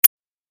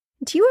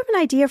Do you have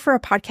an idea for a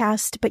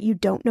podcast, but you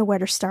don't know where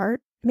to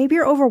start? Maybe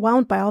you're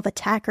overwhelmed by all the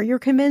tech, or you're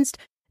convinced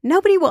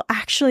nobody will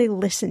actually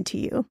listen to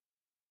you.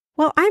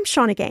 Well, I'm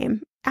Shannah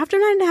Game. After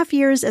 9.5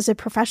 years as a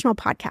professional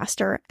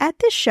podcaster, at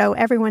this show,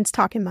 everyone's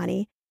talking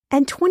money,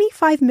 and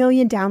 25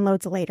 million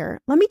downloads later,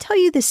 let me tell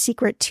you the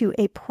secret to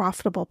a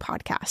profitable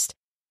podcast.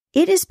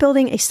 It is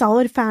building a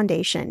solid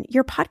foundation,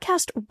 your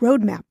podcast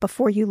roadmap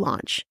before you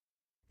launch.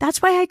 That's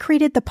why I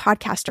created the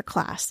Podcaster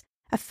Class,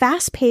 a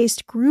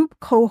fast-paced group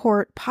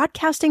cohort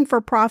podcasting for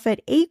profit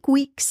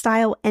 8-week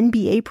style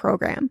MBA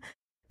program.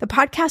 The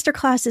Podcaster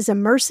Class is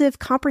immersive,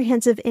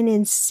 comprehensive, and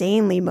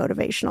insanely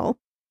motivational.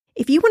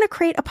 If you want to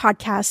create a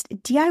podcast,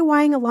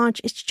 DIYing a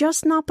launch is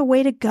just not the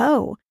way to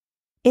go.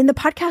 In the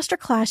Podcaster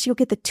Class, you'll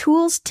get the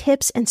tools,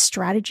 tips, and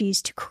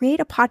strategies to create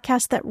a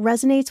podcast that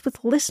resonates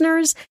with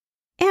listeners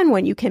and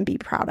one you can be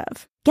proud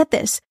of. Get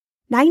this,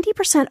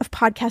 90% of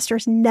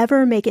podcasters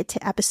never make it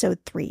to episode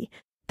 3.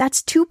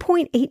 That's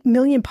 2.8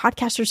 million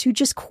podcasters who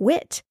just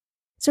quit.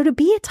 So to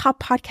be a top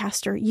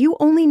podcaster, you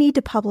only need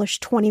to publish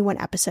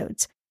 21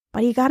 episodes,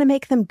 but you got to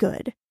make them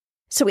good.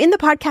 So in the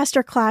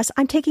Podcaster Class,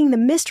 I'm taking the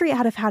mystery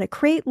out of how to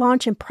create,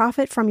 launch, and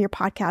profit from your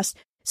podcast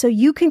so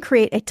you can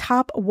create a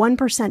top 1%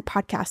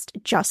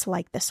 podcast just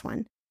like this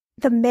one.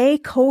 The May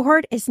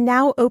cohort is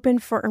now open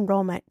for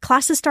enrollment.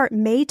 Classes start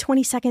May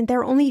 22nd. There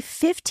are only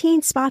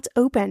 15 spots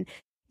open.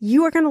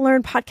 You are going to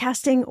learn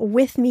podcasting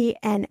with me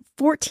and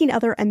 14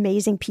 other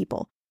amazing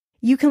people.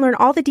 You can learn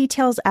all the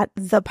details at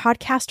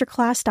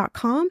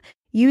thepodcasterclass.com.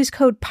 Use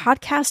code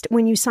PODCAST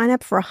when you sign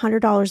up for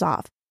 $100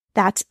 off.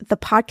 That's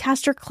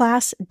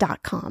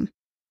thepodcasterclass.com.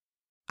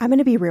 I'm going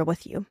to be real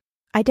with you.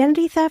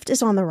 Identity theft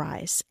is on the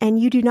rise, and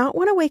you do not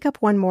want to wake up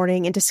one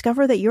morning and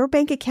discover that your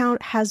bank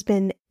account has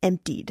been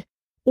emptied,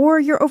 or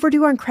you're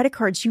overdue on credit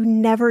cards you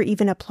never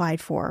even applied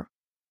for.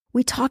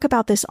 We talk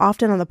about this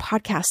often on the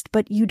podcast,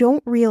 but you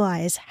don't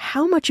realize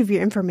how much of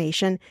your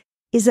information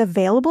is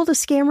available to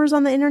scammers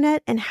on the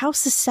internet and how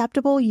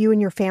susceptible you and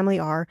your family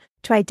are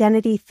to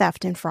identity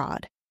theft and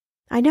fraud.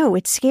 I know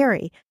it's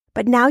scary,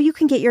 but now you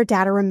can get your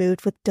data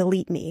removed with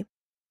Delete Me.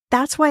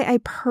 That's why I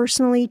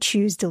personally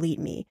choose Delete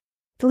Me.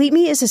 Delete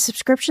Me is a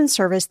subscription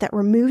service that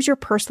removes your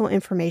personal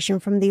information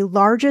from the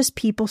largest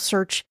people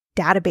search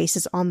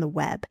databases on the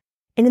web,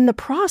 and in the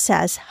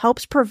process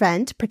helps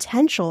prevent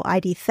potential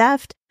ID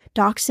theft,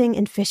 doxing,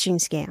 and phishing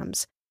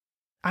scams.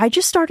 I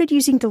just started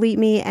using Delete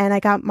Me and I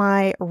got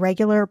my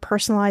regular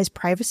personalized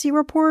privacy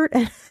report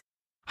and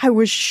I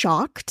was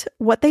shocked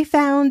what they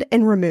found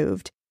and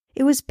removed.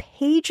 It was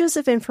pages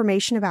of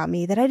information about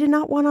me that I did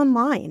not want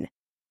online.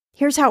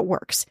 Here's how it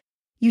works.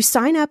 You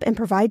sign up and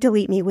provide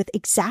Delete Me with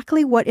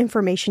exactly what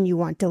information you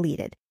want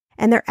deleted,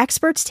 and their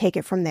experts take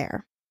it from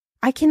there.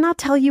 I cannot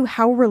tell you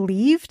how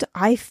relieved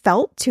I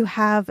felt to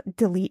have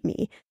Delete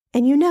Me.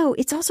 And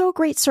it's also a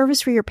great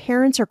service for your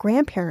parents or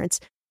grandparents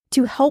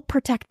to help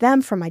protect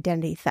them from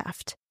identity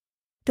theft.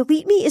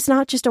 Delete Me is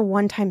not just a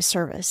one-time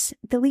service.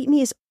 Delete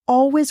Me is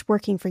always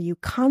working for you,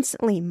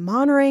 constantly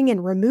monitoring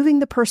and removing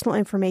the personal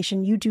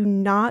information you do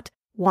not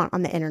want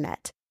on the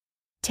internet.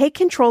 Take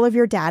control of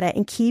your data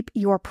and keep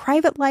your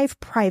private life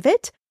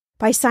private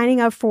by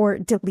signing up for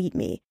Delete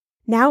Me,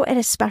 now at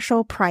a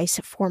special price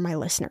for my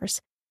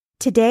listeners.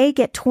 Today,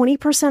 get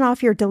 20%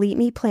 off your Delete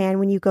Me plan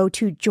when you go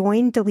to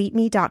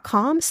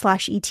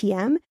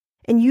joindeleteme.com/ETM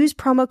and use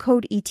promo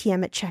code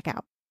ETM at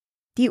checkout.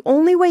 The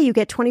only way you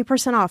get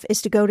 20% off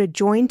is to go to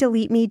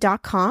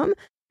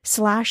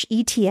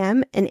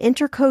joindeleteme.com/ETM and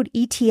enter code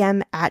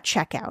ETM at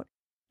checkout.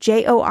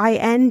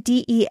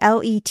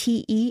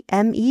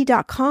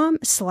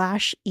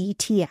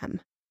 joindeleteme.com/ETM.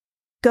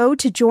 Go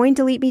to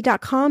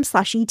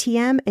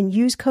joindeleteme.com/ETM and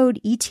use code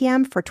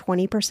ETM for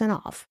 20%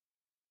 off.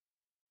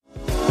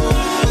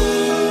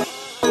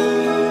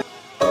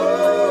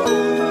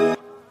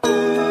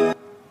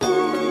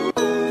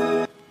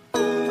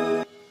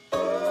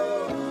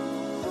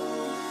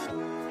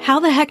 How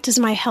the heck does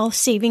my health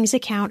savings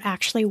account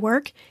actually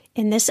work?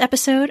 In this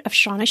episode of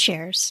Shannah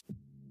Shares.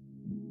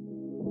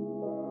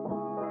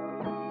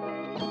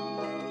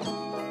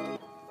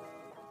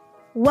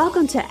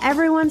 Welcome to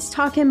Everyone's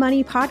Talking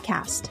Money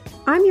podcast.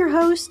 I'm your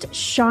host,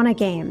 Shannah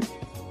Game.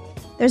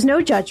 There's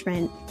no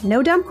judgment,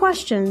 no dumb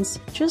questions,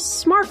 just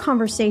smart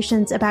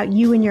conversations about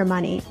you and your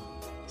money.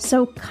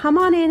 So come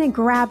on in and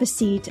grab a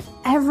seat.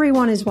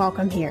 Everyone is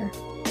welcome here.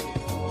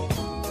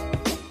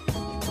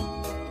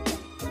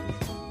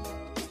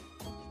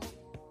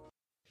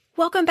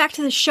 Welcome back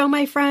to the show,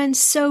 my friends.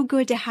 So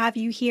good to have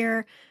you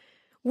here.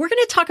 We're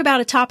going to talk about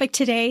a topic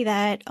today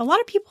that a lot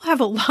of people have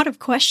a lot of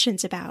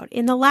questions about.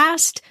 In the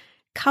last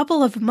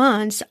couple of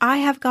months, I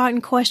have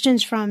gotten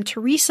questions from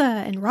Teresa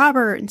and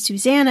Robert and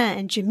Susanna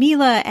and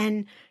Jamila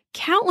and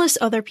countless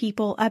other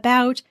people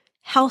about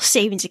health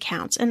savings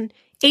accounts and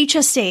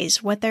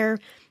HSAs, what they're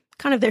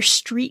kind of their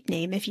street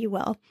name, if you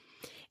will.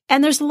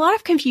 And there's a lot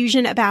of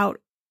confusion about,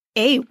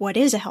 what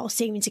is a health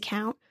savings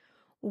account?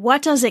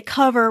 What does it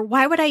cover?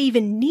 Why would I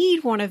even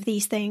need one of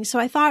these things? So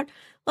I thought,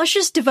 let's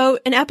just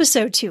devote an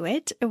episode to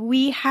it.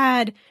 We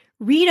had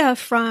Rita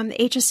from the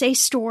HSA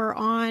store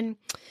on,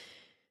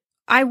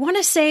 I want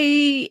to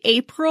say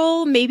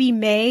April, maybe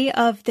May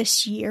of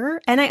this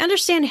year. And I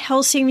understand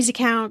health savings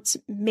accounts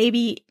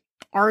maybe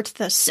aren't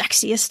the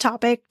sexiest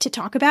topic to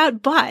talk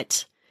about,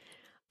 but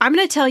I'm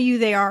going to tell you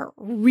they are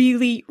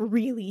really,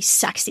 really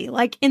sexy.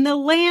 Like in the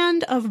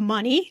land of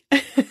money,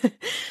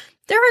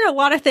 there are a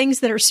lot of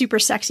things that are super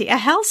sexy. A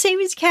health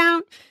savings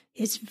account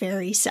is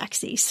very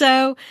sexy.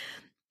 So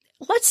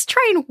let's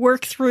try and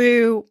work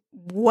through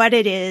what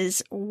it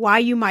is, why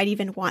you might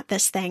even want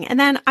this thing. And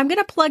then I'm going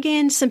to plug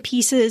in some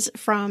pieces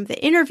from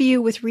the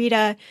interview with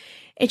Rita.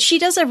 And she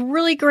does a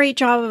really great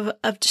job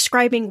of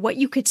describing what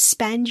you could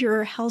spend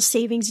your health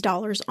savings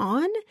dollars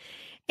on.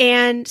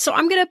 And so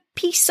I'm going to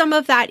piece some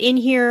of that in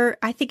here.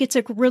 I think it's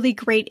a really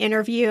great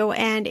interview.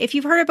 And if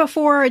you've heard it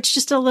before, it's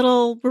just a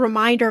little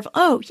reminder of,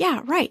 oh,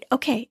 yeah, right.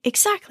 Okay,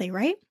 exactly,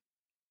 right?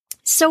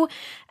 So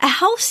a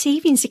health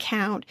savings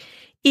account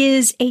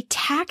is a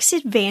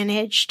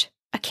tax-advantaged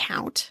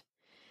account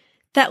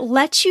that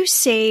lets you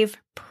save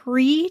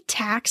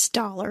pre-tax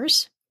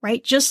dollars,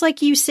 right? Just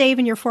like you save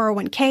in your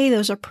 401k,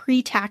 those are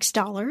pre-tax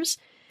dollars.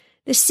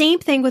 The same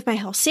thing with my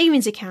health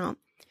savings account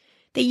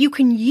that you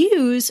can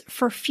use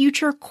for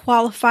future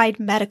qualified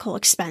medical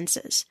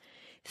expenses.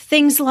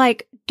 Things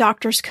like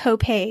doctor's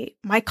copay,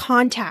 my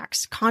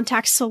contacts,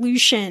 contact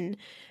solution,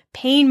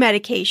 pain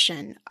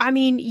medication. I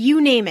mean,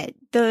 you name it.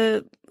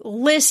 The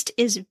list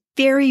is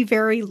very,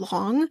 very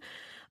long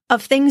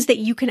of things that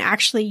you can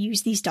actually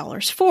use these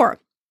dollars for.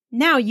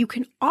 Now, you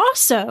can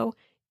also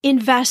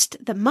invest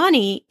the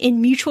money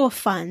in mutual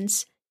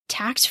funds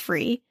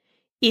tax-free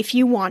if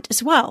you want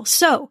as well.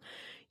 So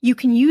you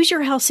can use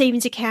your health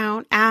savings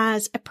account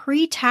as a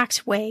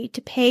pre-tax way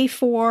to pay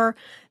for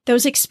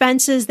those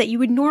expenses that you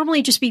would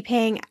normally just be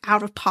paying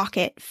out of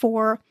pocket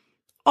for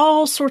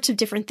all sorts of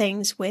different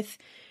things with,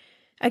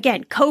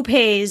 again,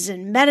 copays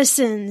and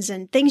medicines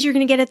and things you're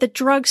going to get at the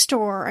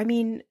drugstore. I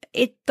mean,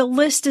 the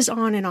list is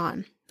on and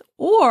on.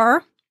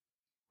 Or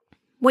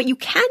what you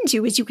can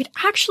do is you could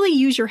actually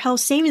use your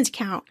health savings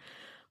account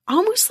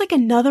almost like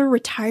another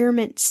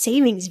retirement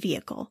savings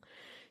vehicle.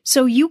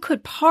 So you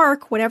could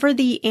park whatever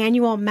the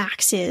annual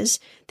max is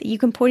that you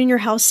can put in your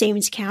health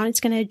savings account. It's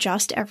going to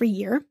adjust every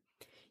year.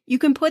 You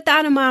can put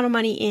that amount of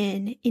money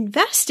in,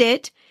 invest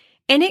it,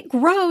 and it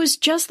grows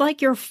just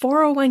like your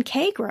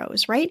 401k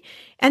grows, right?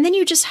 And then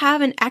you just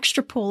have an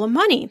extra pool of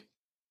money.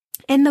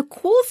 And the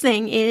cool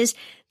thing is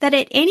that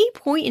at any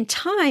point in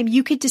time,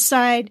 you could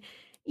decide,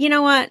 you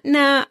know what?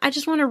 Nah, I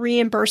just want to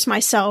reimburse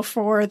myself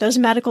for those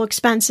medical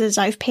expenses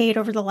I've paid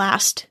over the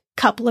last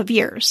couple of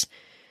years.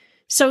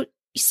 So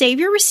save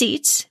your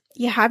receipts,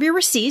 you have your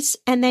receipts,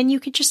 and then you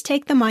could just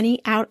take the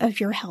money out of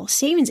your health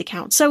savings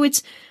account. So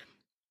it's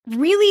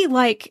really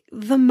like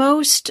the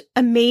most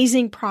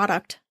amazing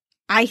product,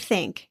 I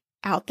think,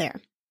 out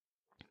there.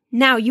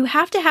 Now, you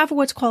have to have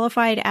what's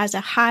qualified as a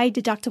high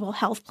deductible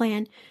health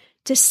plan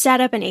to set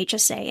up an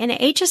HSA. And an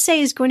HSA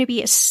is going to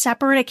be a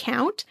separate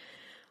account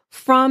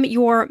from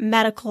your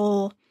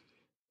medical,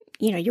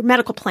 your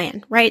medical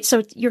plan, right?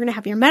 So you're going to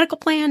have your medical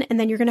plan, and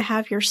then you're going to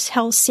have your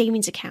health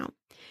savings account.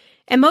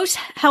 And most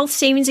health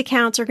savings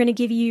accounts are going to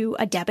give you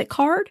a debit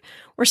card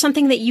or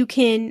something that you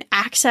can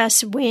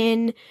access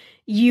when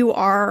you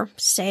are,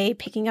 say,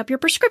 picking up your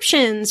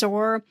prescriptions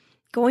or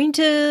going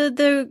to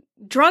the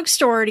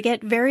drugstore to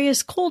get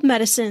various cold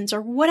medicines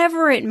or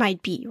whatever it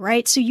might be,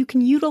 right? So you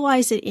can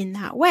utilize it in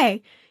that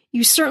way.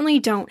 You certainly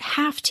don't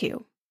have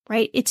to,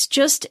 right? It's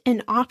just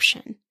an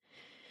option.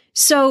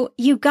 So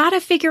you got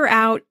to figure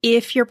out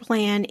if your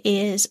plan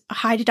is a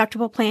high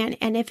deductible plan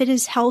and if it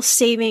is health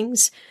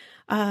savings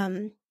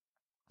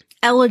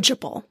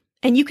eligible.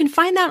 And you can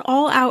find that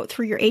all out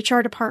through your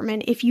HR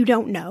department if you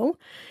don't know.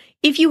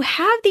 If you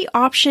have the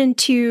option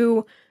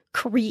to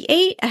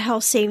create a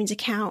health savings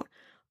account,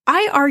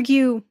 I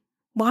argue,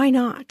 why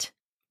not?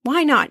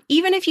 Why not?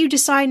 Even if you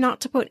decide not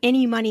to put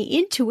any money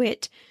into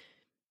it,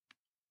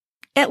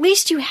 at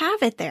least you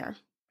have it there,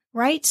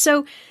 right?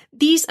 So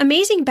these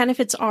amazing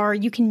benefits are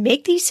you can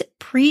make these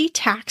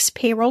pre-tax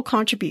payroll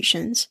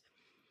contributions.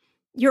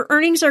 Your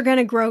earnings are going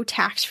to grow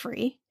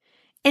tax-free.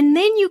 And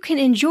then you can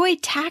enjoy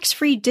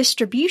tax-free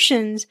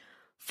distributions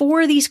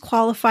for these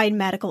qualified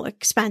medical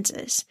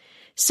expenses.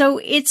 So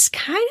it's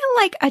kind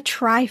of like a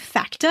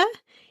trifecta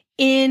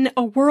in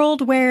a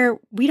world where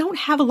we don't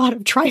have a lot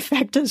of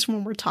trifectas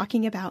when we're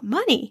talking about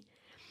money.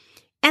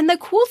 And the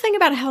cool thing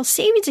about a health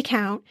savings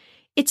account,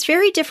 it's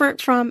very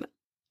different from,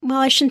 well,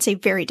 I shouldn't say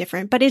very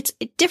different, but it's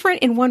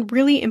different in one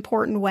really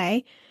important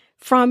way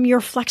from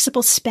your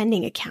flexible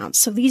spending accounts.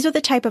 So these are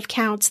the type of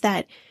accounts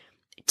that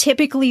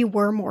typically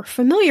we're more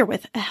familiar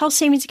with. A health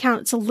savings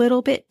account is a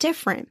little bit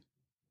different.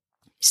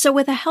 So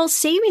with a health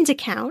savings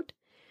account,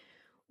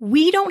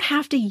 we don't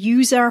have to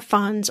use our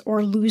funds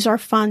or lose our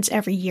funds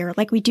every year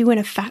like we do in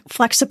a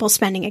flexible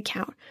spending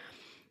account.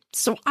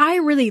 So I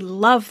really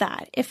love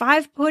that. If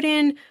I've put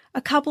in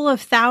a couple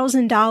of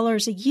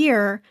 $1,000s a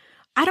year,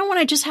 I don't want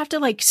to just have to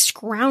like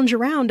scrounge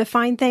around to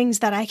find things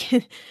that I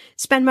can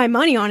spend my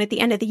money on at the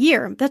end of the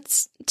year.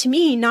 That's, to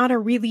me, not a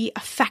really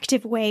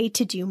effective way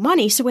to do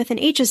money. So with an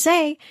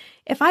HSA,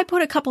 if I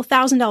put a couple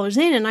 $1,000s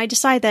in and I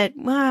decide that,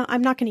 well,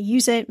 I'm not going to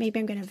use it, maybe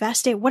I'm going to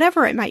invest it,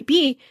 whatever it might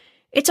be,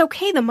 it's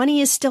okay. The money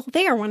is still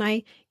there. When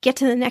I get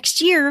to the next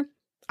year,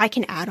 I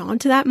can add on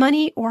to that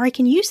money or I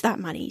can use that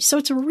money. So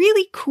it's a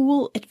really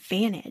cool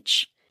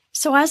advantage.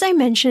 So as I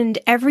mentioned,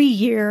 every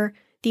year,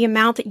 the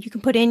amount that you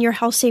can put in your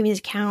health savings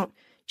account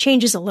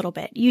changes a little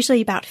bit,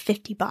 usually about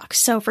 $50.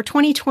 So for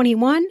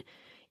 2021,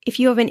 if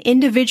you have an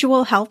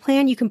individual health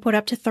plan, you can put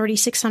up to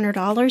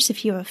 $3,600.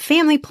 If you have a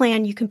family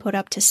plan, you can put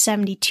up to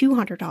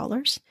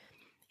 $7,200.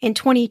 In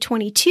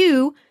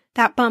 2022,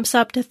 that bumps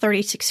up to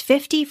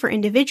 $3,650 for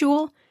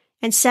individual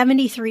and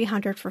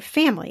 $7,300 for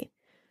family.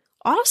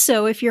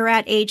 Also, if you're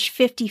at age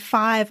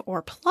 55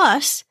 or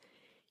plus,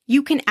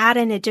 you can add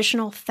an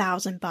additional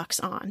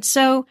 $1,000 on.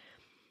 So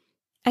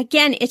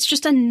again, it's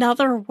just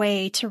another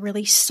way to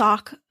really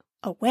sock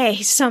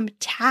away some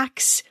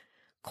tax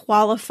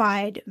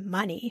qualified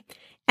money.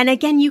 And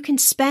again, you can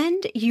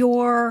spend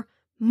your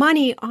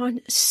money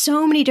on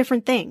so many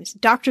different things: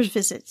 doctor's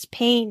visits,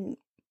 pain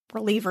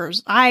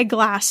relievers,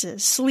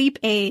 eyeglasses, sleep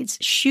aids,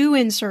 shoe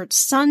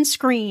inserts,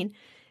 sunscreen,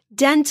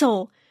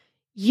 dental,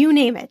 you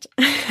name it.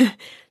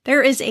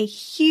 There is a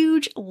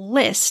huge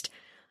list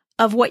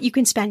of what you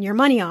can spend your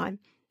money on.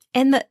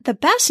 And the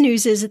best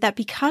news is that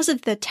because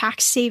of the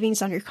tax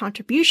savings on your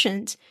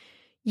contributions,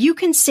 you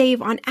can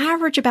save on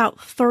average about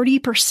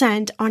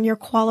 30% on your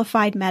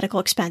qualified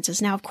medical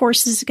expenses. Now, of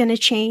course, this is going to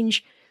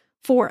change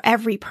for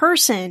every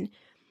person,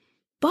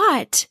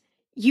 but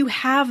you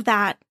have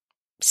that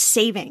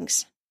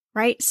savings,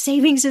 right?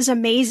 Savings is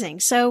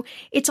amazing. So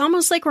it's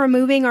almost like we're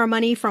moving our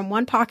money from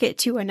one pocket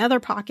to another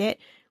pocket.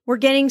 We're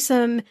getting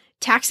some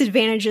tax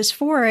advantages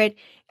for it.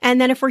 And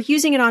then if we're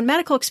using it on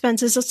medical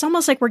expenses, it's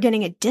almost like we're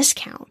getting a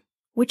discount,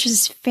 which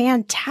is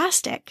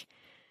fantastic.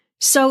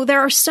 So there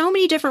are so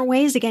many different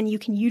ways, again, you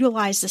can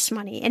utilize this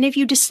money. And if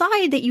you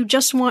decide that you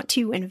just want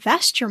to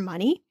invest your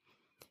money,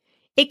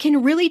 it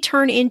can really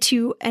turn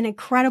into an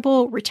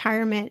incredible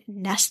retirement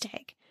nest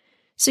egg.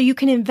 So you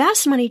can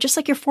invest money just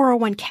like your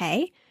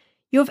 401k.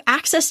 You have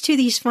access to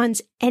these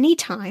funds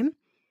anytime.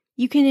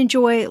 You can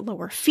enjoy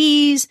lower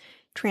fees,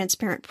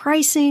 transparent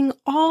pricing,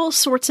 all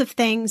sorts of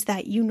things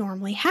that you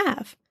normally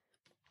have.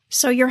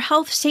 So your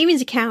health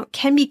savings account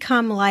can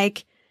become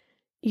like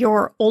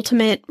your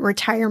ultimate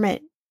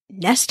retirement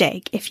nest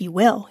egg, if you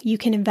will. You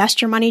can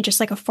invest your money just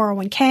like a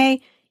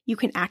 401k. You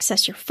can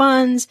access your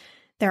funds.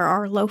 There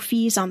are low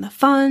fees on the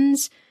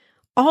funds,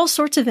 all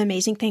sorts of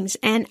amazing things.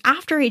 And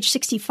after age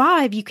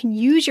 65, you can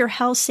use your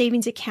health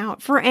savings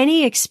account for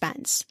any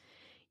expense.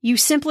 You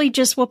simply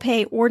just will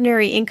pay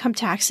ordinary income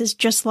taxes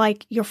just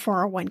like your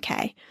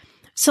 401k.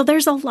 So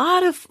there's a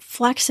lot of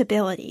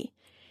flexibility.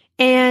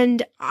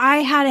 And I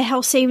had a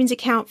health savings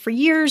account for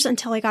years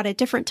until I got a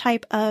different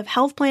type of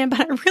health plan,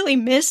 but I really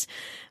miss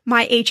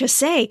my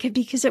HSA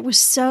because it was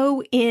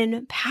so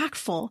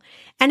impactful.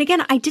 And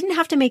again, I didn't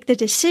have to make the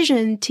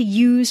decision to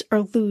use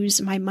or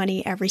lose my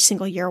money every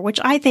single year, which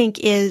I think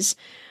is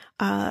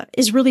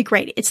really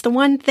great. It's the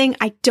one thing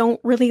I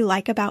don't really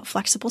like about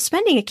flexible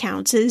spending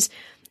accounts is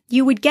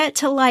you would get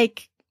to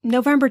like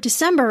November,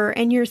 December,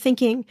 and you're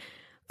thinking,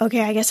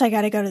 okay, I guess I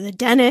got to go to the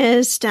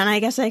dentist, and I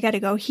guess I got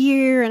to go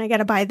here, and I got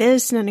to buy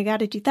this, and then I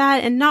got to do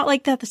that. And not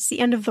like that's the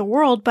end of the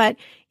world, but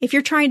if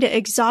you're trying to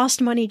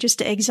exhaust money just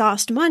to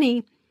exhaust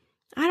money,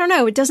 I don't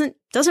know, it doesn't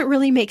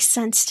really make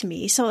sense to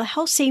me. So the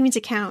health savings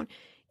account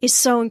is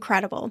so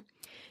incredible.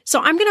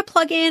 So I'm going to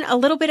plug in a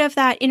little bit of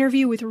that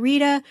interview with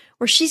Rita,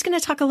 where she's going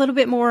to talk a little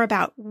bit more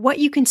about what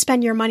you can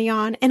spend your money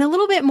on and a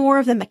little bit more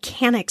of the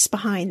mechanics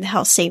behind the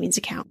health savings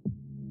account.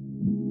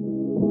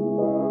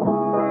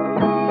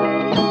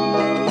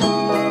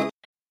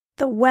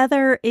 The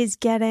weather is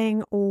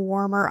getting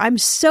warmer. I'm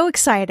so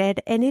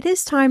excited, and it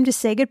is time to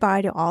say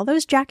goodbye to all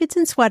those jackets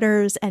and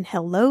sweaters and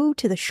hello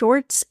to the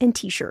shorts and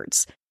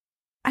t-shirts.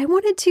 I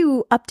wanted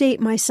to update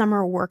my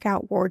summer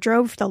workout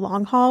wardrobe for the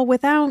long haul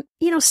without,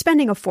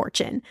 spending a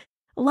fortune.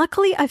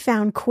 Luckily, I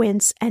found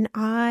Quince, and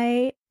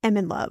I am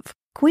in love.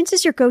 Quince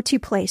is your go-to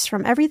place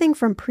from everything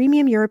from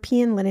premium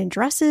European linen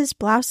dresses,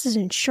 blouses,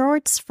 and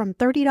shorts from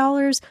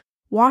 $30,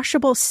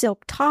 washable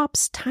silk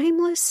tops,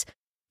 timeless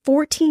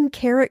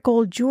 14-karat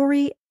gold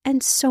jewelry,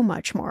 and so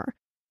much more.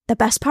 The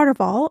best part of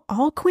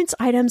all Quince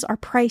items are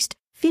priced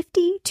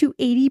 50 to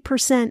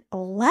 80%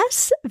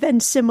 less than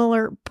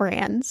similar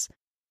brands.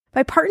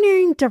 By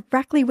partnering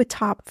directly with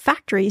top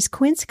factories,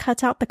 Quince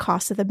cuts out the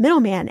cost of the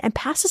middleman and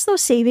passes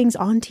those savings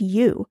on to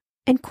you.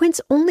 And Quince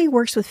only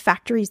works with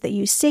factories that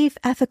use safe,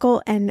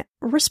 ethical, and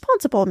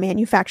responsible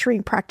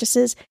manufacturing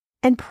practices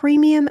and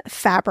premium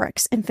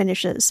fabrics and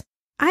finishes.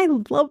 I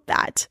love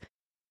that.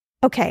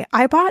 Okay,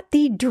 I bought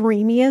the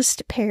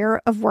dreamiest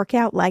pair of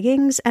workout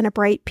leggings and a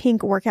bright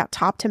pink workout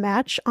top to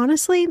match.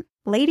 Honestly,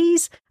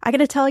 ladies, I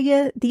gotta tell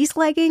you, these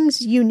leggings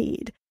you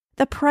need.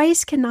 The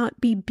price cannot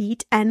be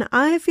beat, and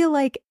I feel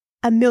like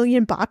 $1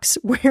 million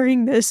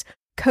wearing this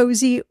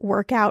cozy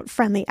workout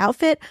friendly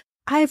outfit.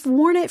 I've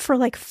worn it for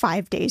like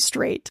 5 days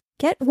straight.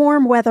 Get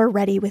warm weather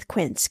ready with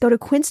Quince. Go to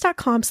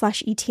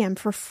quince.com/ETM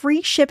for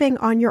free shipping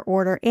on your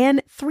order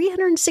and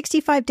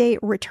 365-day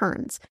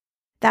returns.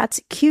 That's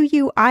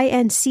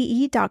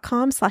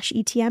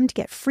QUINCE.com/ETM to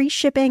get free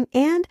shipping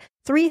and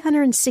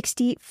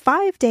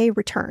 365-day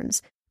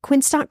returns.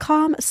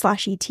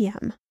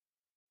 Quince.com/ETM.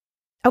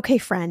 Okay,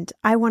 friend,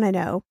 I want to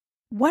know,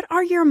 what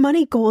are your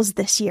money goals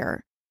this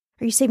year?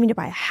 Are you saving to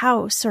buy a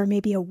house or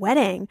maybe a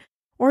wedding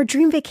or a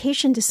dream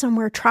vacation to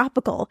somewhere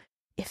tropical?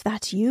 If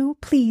that's you,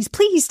 please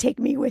take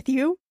me with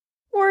you.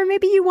 Or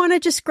maybe you want to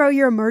just grow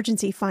your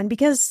emergency fund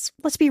because,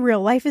 let's be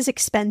real, life is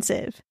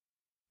expensive.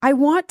 I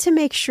want to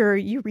make sure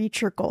you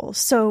reach your goals,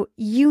 so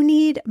you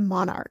need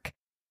Monarch.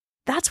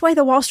 That's why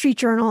the Wall Street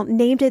Journal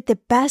named it the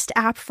best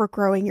app for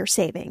growing your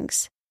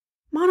savings.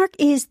 Monarch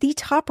is the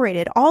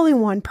top-rated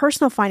all-in-one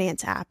personal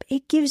finance app.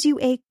 It gives you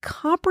a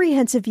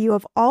comprehensive view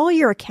of all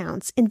your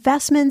accounts,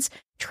 investments,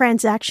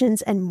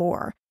 transactions, and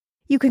more.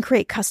 You can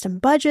create custom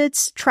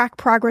budgets, track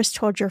progress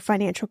towards your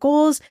financial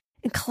goals,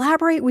 and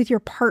collaborate with your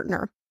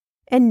partner.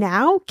 And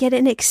now, get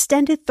an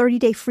extended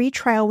 30-day free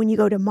trial when you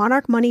go to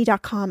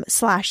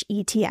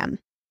monarchmoney.com/ETM.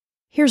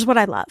 Here's what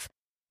I love.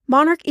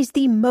 Monarch is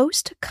the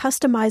most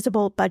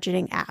customizable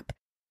budgeting app.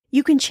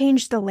 You can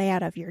change the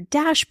layout of your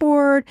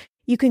dashboard.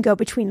 You can go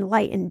between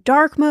light and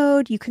dark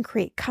mode. You can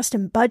create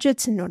custom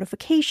budgets and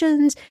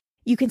notifications.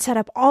 You can set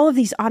up all of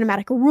these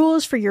automatic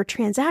rules for your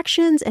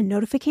transactions and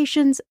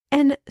notifications,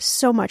 and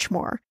so much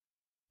more.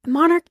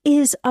 Monarch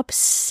is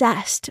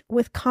obsessed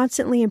with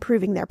constantly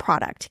improving their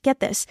product. Get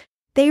this.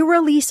 They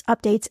release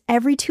updates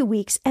every 2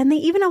 weeks, and they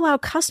even allow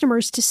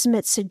customers to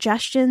submit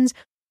suggestions,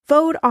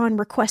 vote on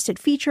requested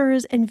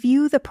features, and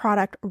view the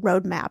product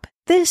roadmap.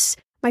 This,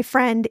 my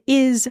friend,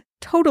 is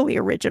totally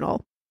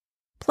original.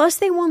 Plus,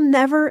 they will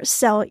never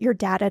sell your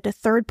data to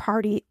third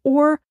party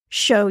or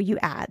show you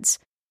ads.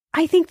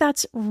 I think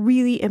that's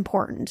really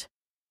important.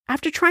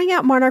 After trying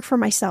out Monarch for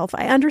myself,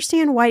 I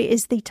understand why it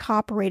is the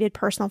top-rated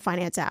personal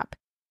finance app.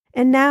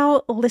 And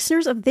now,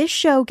 listeners of this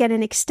show get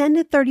an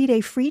extended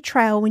 30-day free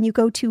trial when you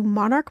go to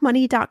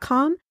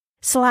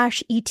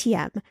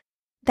monarchmoney.com/ETM.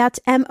 That's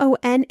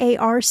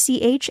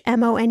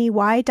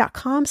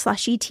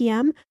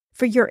monarchmoney.com/ETM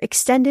for your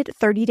extended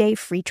 30-day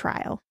free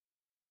trial.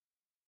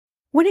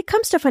 When it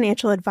comes to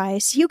financial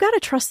advice, you got to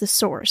trust the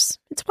source.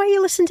 It's why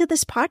you listen to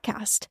this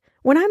podcast.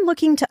 When I'm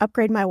looking to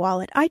upgrade my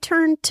wallet, I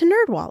turn to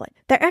NerdWallet.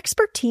 Their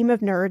expert team of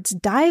nerds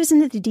dives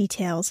into the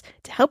details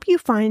to help you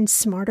find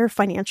smarter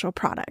financial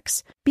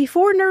products.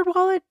 Before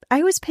NerdWallet,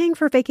 I was paying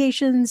for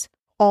vacations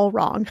all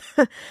wrong.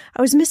 I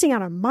was missing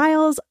out on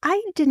miles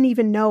I didn't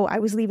even know I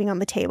was leaving on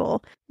the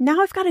table.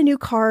 Now I've got a new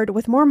card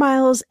with more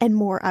miles and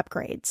more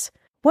upgrades.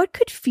 What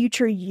could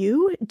future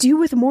you do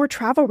with more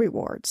travel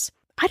rewards?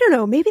 I don't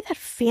know, maybe that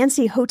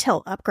fancy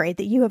hotel upgrade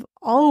that you have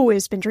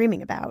always been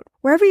dreaming about.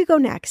 Wherever you go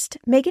next,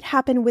 make it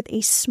happen with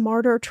a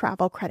smarter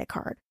travel credit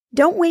card.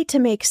 Don't wait to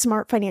make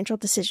smart financial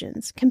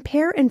decisions.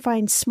 Compare and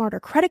find smarter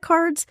credit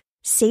cards,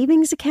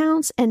 savings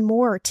accounts, and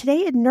more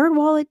today at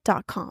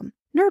nerdwallet.com.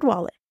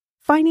 NerdWallet.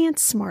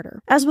 Finance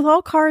smarter. As with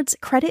all cards,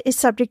 credit is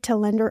subject to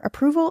lender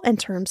approval and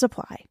terms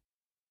apply.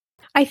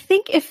 I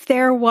think if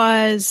there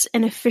was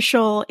an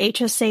official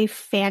HSA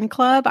fan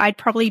club, I'd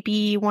probably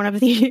be one of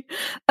the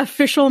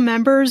official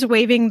members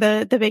waving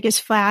the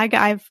biggest flag.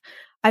 I've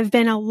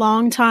been a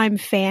longtime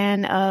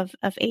fan of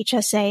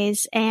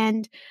HSAs,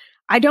 and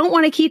I don't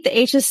want to keep the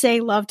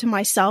HSA love to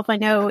myself. I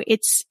know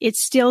it's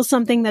still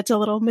something that's a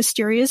little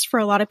mysterious for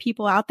a lot of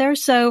people out there.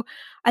 So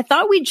I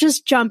thought we'd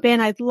just jump in.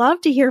 I'd love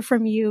to hear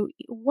from you.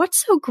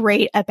 What's so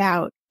great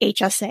about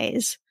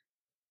HSAs?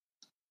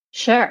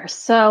 Sure.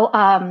 So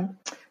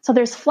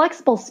there's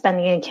flexible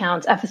spending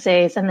accounts,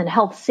 FSAs, and then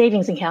health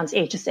savings accounts,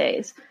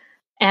 HSAs.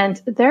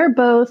 And they're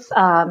both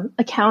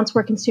accounts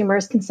where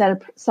consumers can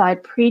set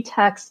aside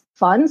pre-tax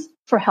funds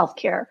for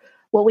healthcare,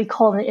 what we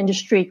call in the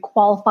industry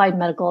qualified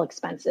medical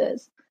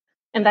expenses.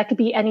 And that could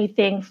be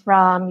anything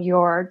from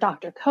your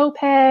doctor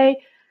copay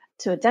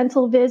to a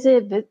dental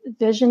visit,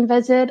 vision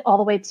visit, all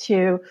the way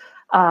to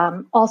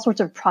all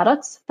sorts of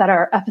products that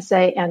are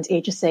FSA and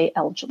HSA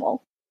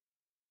eligible.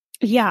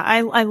 Yeah,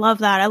 I love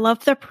that. I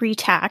love the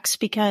pre-tax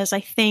because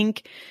I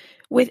think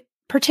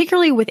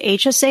particularly with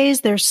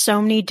HSAs, there's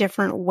so many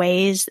different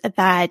ways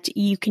that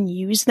you can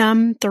use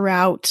them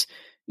throughout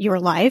your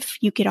life.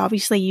 You could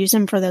obviously use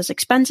them for those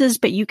expenses,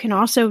 but you can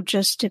also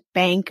just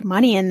bank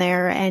money in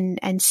there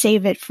and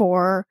save it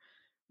for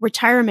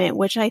retirement,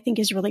 which I think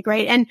is really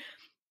great. And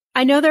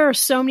I know there are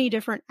so many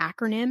different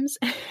acronyms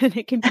and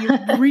it can be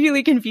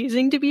really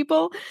confusing to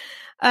people.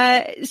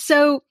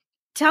 So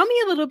tell me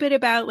a little bit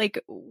about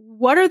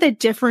what are the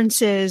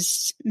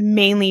differences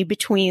mainly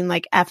between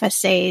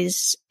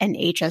FSAs and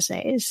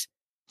HSAs?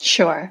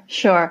 Sure.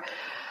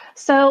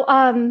 So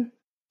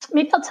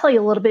maybe I'll tell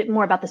you a little bit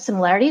more about the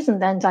similarities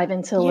and then dive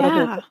into a little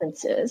bit of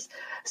differences.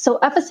 So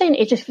FSA and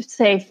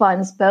HSA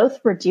funds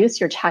both reduce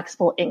your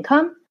taxable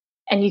income,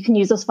 and you can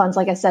use those funds,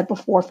 like I said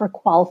before, for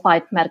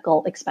qualified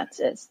medical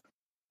expenses.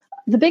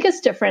 The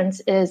biggest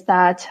difference is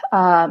that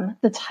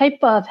the type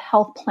of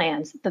health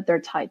plans that they're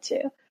tied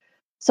to.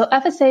 So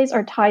FSAs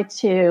are tied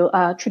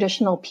to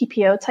traditional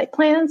PPO type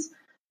plans,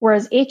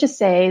 whereas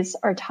HSAs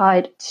are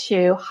tied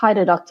to high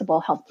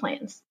deductible health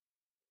plans.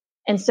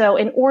 And so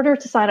in order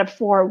to sign up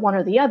for one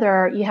or the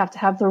other, you have to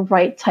have the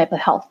right type of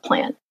health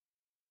plan.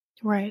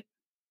 Right.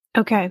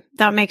 Okay.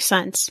 That makes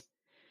sense.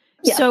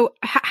 Yeah. So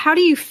how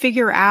do you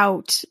figure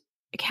out,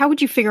 how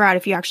would you figure out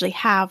if you actually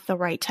have the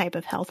right type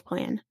of health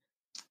plan?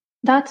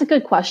 That's a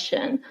good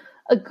question.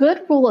 A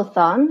good rule of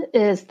thumb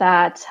is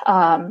that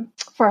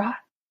for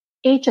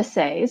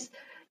HSAs,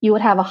 you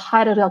would have a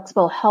high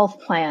deductible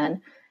health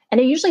plan. And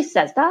it usually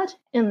says that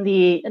in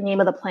the name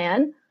of the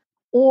plan.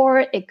 Or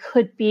it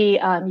could be,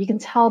 you can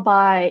tell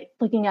by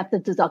looking at the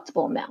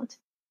deductible amount.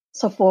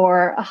 So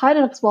for a high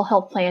deductible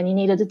health plan, you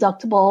need a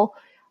deductible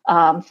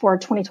for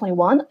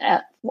 2021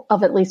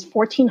 of at least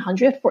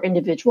 $1,400 for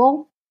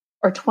individual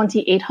or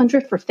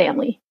 $2,800 for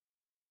family.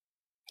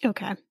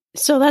 Okay.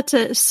 So that's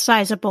a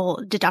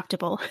sizable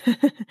deductible.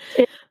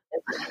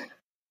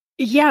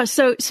 Yeah.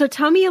 So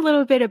tell me a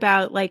little bit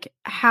about like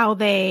how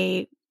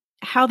they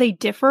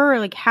differ, or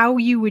like how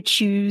you would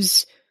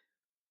choose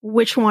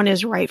which one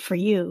is right for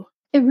you.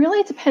 It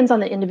really depends on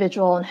the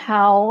individual and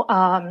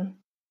how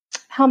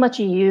much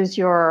you use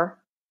your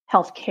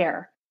health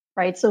care,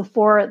 right? So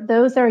for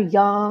those that are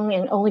young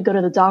and only go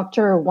to the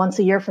doctor once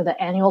a year for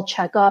the annual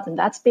checkup, and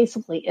that's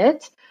basically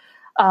it,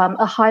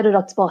 a high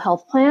deductible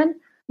health plan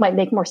might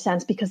make more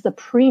sense because the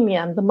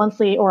premium, the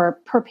monthly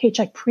or per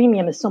paycheck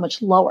premium is so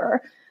much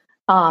lower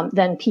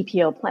than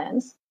PPO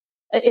plans.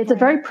 It's a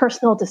very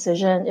personal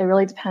decision. It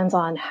really depends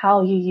on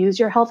how you use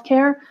your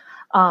healthcare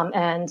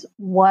and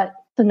what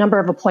the number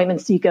of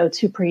appointments you go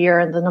to per year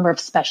and the number of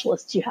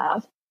specialists you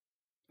have.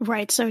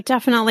 Right. So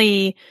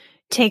definitely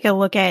take a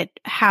look at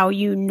how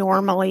you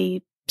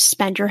normally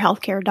spend your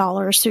healthcare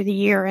dollars through the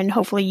year and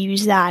hopefully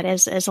use that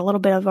as a little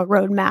bit of a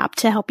roadmap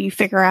to help you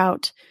figure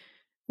out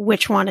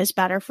which one is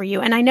better for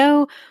you. And I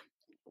know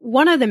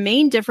one of the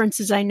main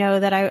differences I know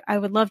that I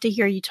would love to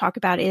hear you talk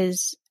about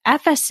is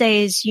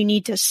FSAs, you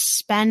need to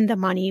spend the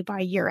money by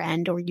year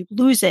end or you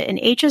lose it. And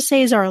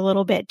HSAs are a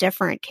little bit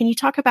different. Can you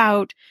talk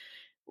about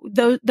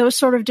those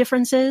sort of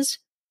differences?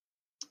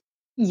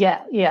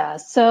 Yeah.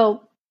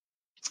 So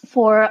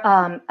for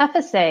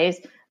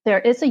FSAs, there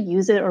is a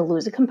use it or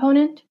lose it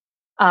component.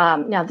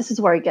 Now, this is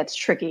where it gets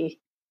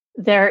tricky.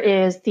 There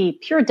is the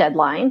pure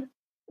deadline.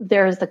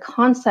 There is the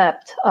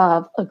concept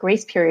of a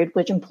grace period,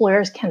 which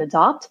employers can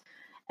adopt.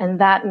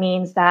 And that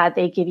means that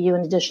they give you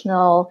an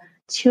additional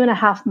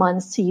 2.5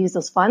 months to use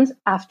those funds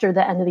after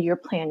the end of the year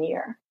plan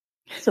year.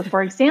 So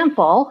for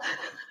example,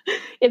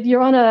 if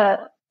you're on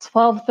a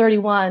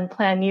 12/31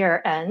 plan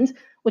year end,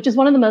 which is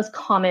one of the most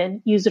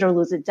common use it or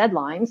lose it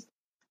deadlines,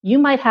 you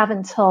might have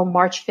until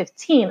March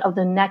 15 of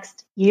the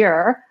next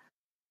year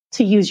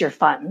to use your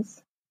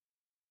funds.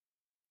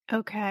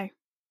 Okay.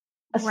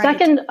 A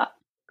second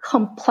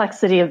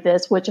complexity of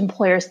this, which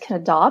employers can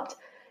adopt,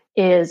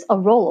 is a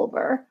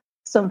rollover.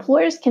 So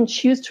employers can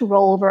choose to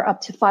roll over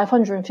up to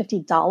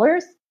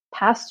 $550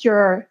 past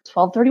your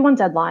 12/31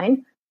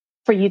 deadline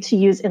for you to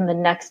use in the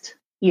next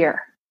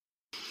year.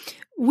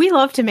 We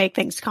love to make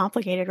things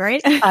complicated,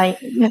 right?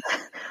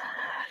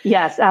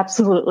 Yes,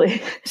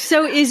 absolutely.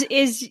 So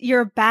is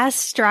your best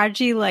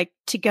strategy like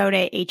to go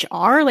to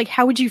HR? Like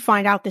how would you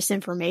find out this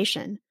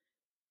information?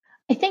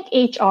 I think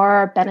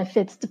HR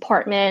benefits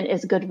department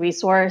is a good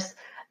resource.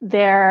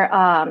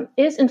 There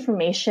is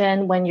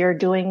information when you're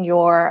doing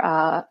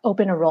your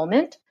open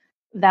enrollment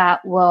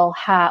that will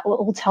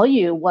tell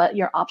you what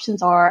your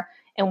options are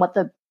and what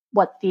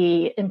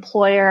the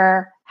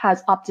employer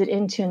has opted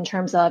into in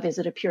terms of, is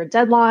it a pure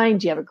deadline?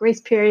 Do you have a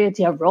grace period?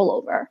 Do you have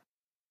rollover?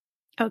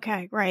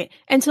 Okay, right.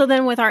 And so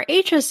then with our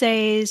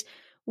HSAs,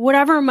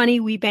 whatever money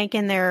we bank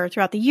in there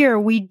throughout the year,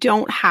 we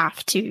don't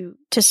have to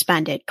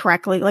spend it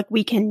correctly. Like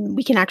we can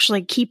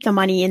actually keep the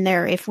money in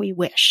there if we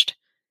wished.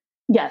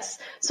 Yes.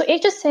 So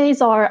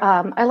HSAs are,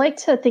 I like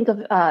to think of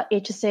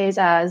HSAs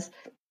as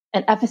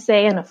an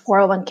FSA and a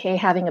 401k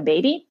having a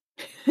baby.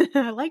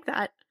 I like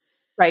that.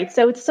 Right.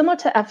 So it's similar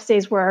to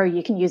FSAs where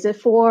you can use it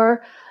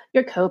for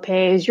your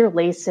copays, your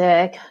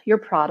LASIK, your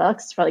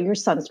products, for your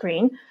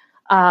sunscreen.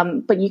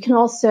 But you can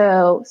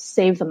also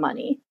save the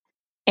money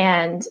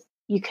and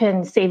you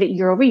can save it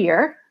year over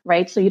year,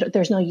 right? So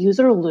there's no use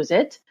it or lose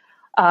it.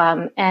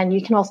 And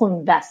you can also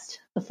invest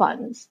the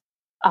funds.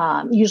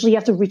 Usually you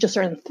have to reach a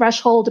certain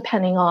threshold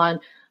depending on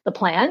the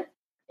plan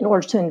in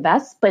order to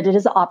invest, but it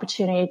is an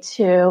opportunity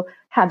to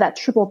have that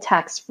triple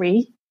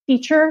tax-free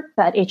feature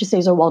that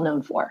HSAs are well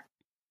known for.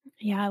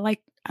 Yeah,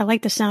 I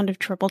like the sound of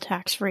triple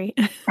tax-free.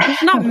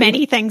 There's not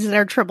many things that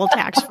are triple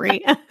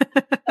tax-free.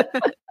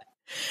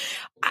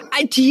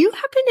 Do you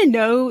happen to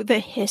know the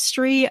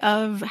history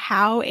of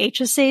how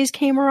HSAs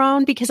came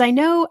around? Because I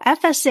know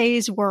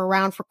FSAs were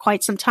around for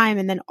quite some time,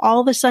 and then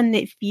all of a sudden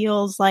it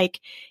feels like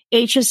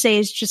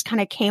HSAs just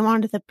kind of came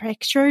onto the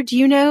picture. Do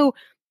you know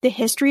the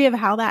history of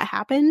how that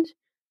happened?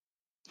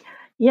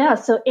 Yeah,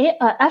 so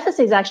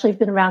FSAs actually have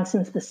been around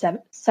since the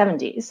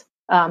 70s.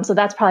 So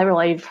that's probably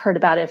why you've heard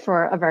about it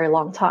for a very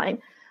long time.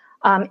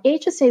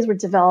 HSAs were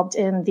developed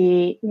in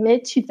the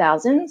mid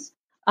 2000s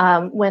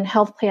when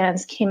health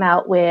plans came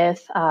out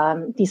with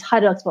these high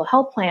deductible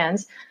health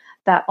plans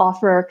that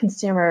offer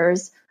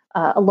consumers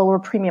a lower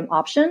premium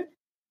option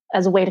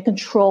as a way to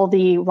control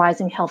the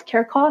rising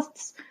healthcare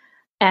costs.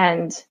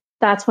 And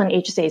that's when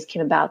HSAs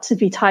came about, to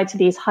be tied to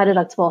these high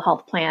deductible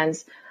health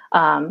plans.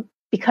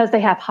 Because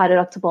they have high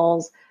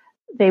deductibles,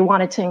 they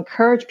wanted to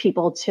encourage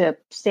people to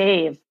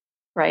save,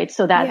 right?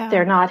 So that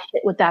they're not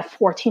hit with that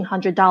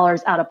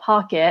 $1,400 out of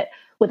pocket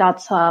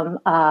without some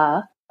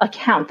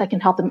account that can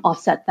help them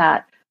offset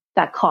that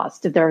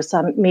cost if there's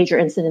some major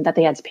incident that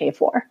they had to pay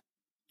for.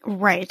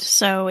 Right.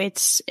 So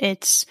it's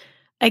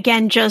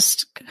again,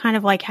 just kind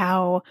of like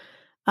how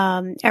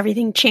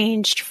everything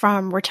changed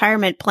from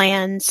retirement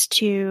plans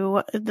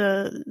to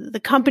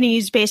the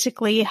companies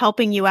basically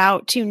helping you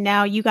out to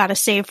now you got to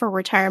save for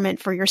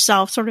retirement for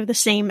yourself. Sort of the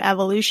same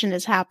evolution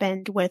has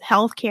happened with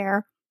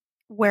healthcare,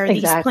 where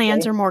these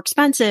plans are more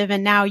expensive,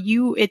 and now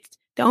the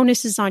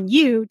onus is on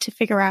you to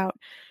figure out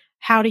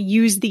how to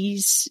use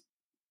these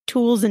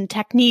tools and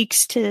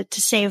techniques to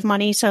save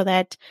money so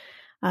that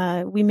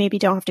we maybe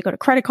don't have to go to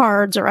credit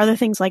cards or other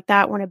things like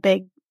that when a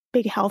big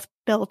health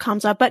bill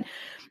comes up. But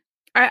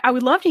I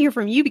would love to hear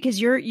from you, because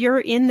you're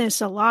in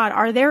this a lot.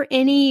 Are there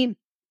any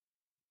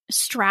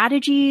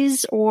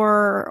strategies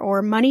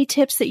or money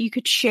tips that you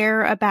could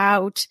share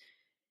about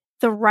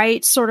the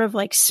right sort of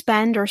like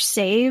spend or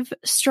save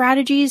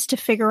strategies to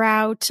figure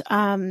out,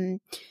 I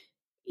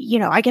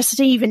guess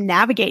to even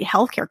navigate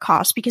healthcare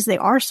costs, because they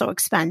are so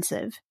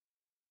expensive?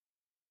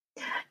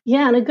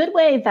 Yeah, and a good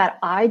way that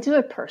I do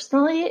it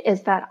personally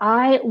is that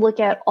I look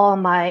at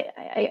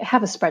I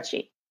have a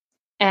spreadsheet,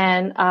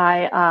 and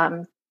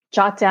I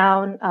jot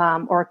down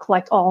or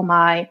collect all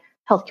my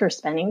healthcare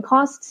spending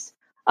costs.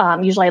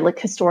 Usually I look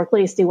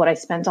historically to see what I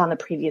spent on the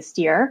previous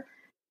year.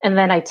 And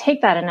then I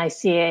take that and I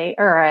see,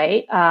 all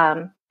right,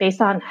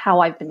 based on how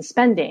I've been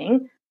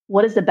spending,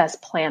 what is the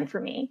best plan for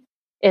me?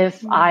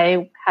 If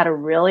I had a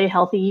really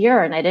healthy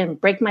year and I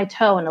didn't break my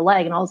toe and a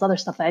leg and all this other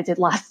stuff that I did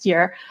last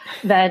year,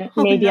 then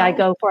maybe I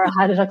go for a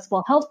high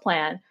deductible health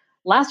plan.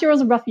 Last year was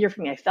a rough year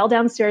for me. I fell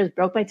downstairs,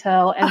 broke my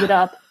toe, ended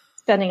up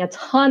spending a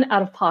ton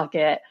out of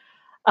pocket.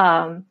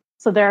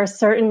 So there are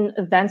certain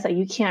events that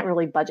you can't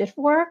really budget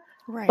for.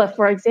 Right. But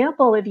for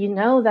example, if you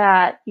know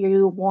that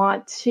you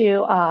want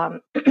to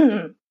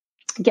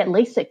get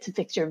LASIK to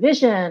fix your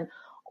vision,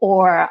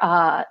 or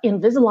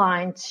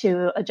Invisalign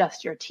to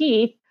adjust your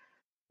teeth,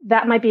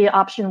 that might be an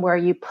option where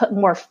you put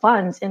more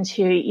funds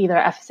into either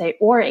FSA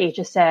or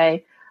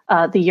HSA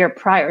the year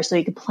prior, so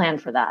you could plan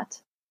for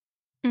that.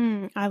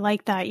 I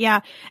like that.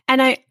 Yeah.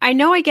 And I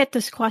know I get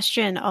this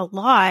question a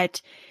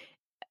lot.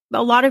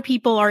 A lot of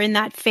people are in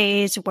that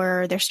phase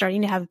where they're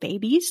starting to have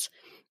babies.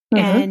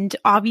 And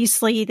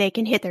obviously they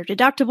can hit their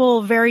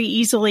deductible very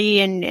easily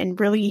and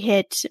really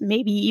hit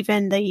maybe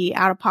even the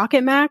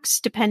out-of-pocket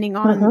max, depending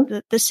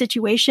on the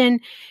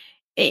situation.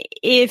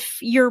 If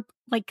you're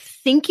like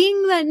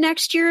thinking that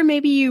next year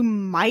maybe you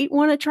might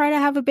want to try to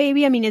have a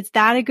baby, I mean, is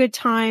that a good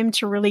time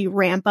to really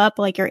ramp up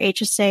like your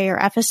HSA or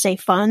FSA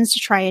funds to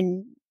try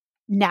and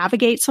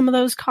navigate some of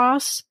those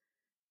costs?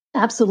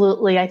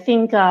 Absolutely. I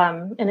think,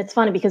 and it's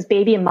funny because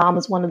baby and mom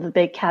is one of the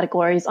big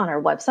categories on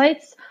our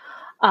websites.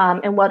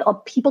 And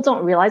what people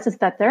don't realize is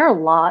that there are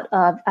a lot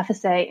of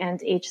FSA and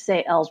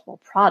HSA eligible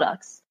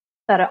products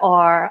that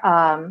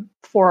are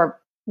for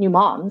new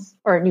moms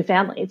or new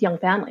families, young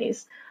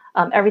families.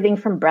 Everything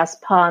from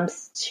breast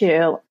pumps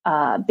to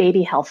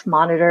baby health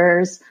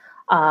monitors,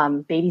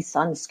 baby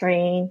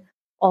sunscreen,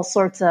 all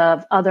sorts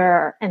of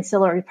other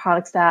ancillary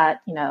products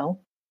that,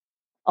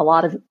 a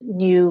lot of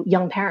new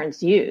young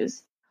parents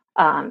use.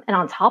 And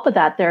on top of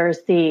that,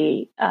 there's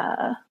the,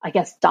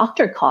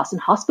 doctor costs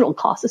and hospital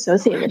costs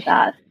associated with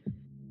that.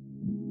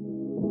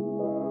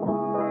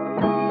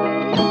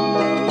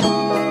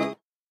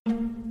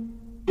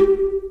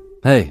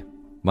 Hey,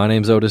 my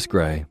name's Otis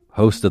Gray,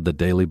 host of the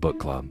Daily Book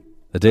Club,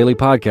 a daily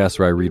podcast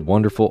where I read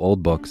wonderful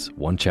old books,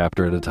 one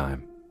chapter at a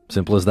time.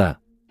 Simple as that.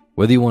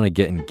 Whether you want to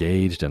get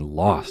engaged and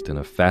lost in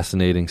a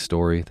fascinating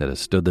story that has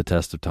stood the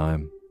test of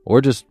time,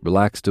 or just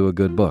relax to a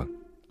good book,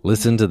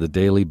 listen to the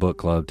Daily Book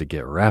Club to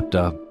get wrapped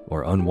up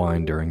or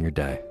unwind during your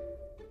day.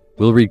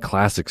 We'll read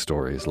classic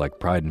stories like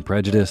Pride and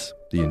Prejudice,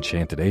 The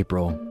Enchanted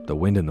April, The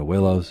Wind in the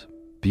Willows,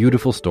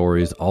 beautiful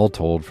stories all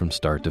told from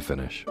start to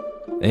finish.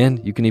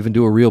 And you can even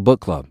do a real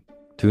book club.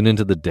 Tune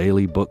into the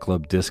Daily Book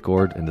Club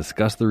Discord and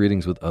discuss the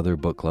readings with other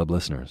book club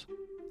listeners.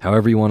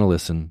 However you want to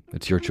listen,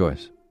 it's your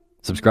choice.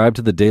 Subscribe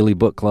to the Daily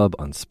Book Club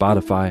on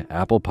Spotify,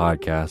 Apple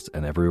Podcasts,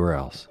 and everywhere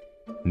else.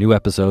 New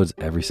episodes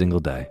every single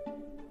day.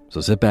 So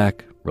sit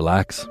back,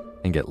 relax,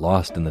 and get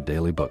lost in the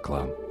Daily Book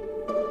Club.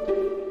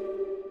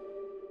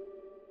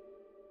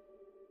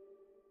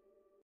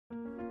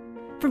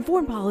 From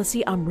Foreign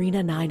Policy, I'm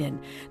Rena Ninan,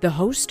 the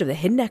host of The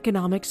Hidden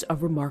Economics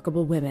of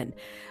Remarkable Women.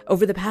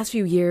 Over the past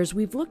few years,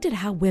 we've looked at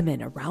how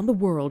women around the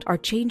world are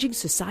changing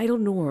societal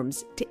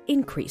norms to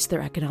increase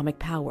their economic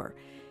power.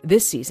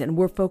 This season,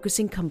 we're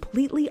focusing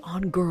completely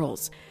on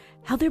girls,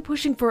 how they're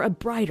pushing for a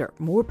brighter,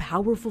 more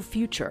powerful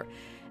future,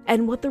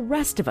 and what the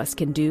rest of us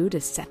can do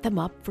to set them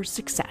up for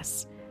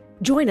success.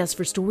 Join us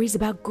for stories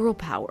about girl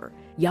power,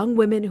 young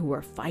women who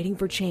are fighting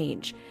for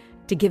change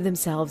to give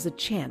themselves a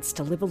chance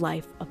to live a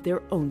life of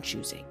their own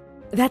choosing.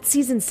 That's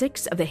Season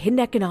 6 of The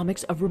Hidden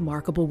Economics of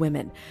Remarkable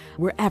Women,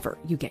 wherever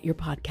you get your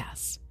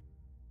podcasts.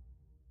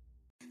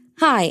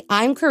 Hi,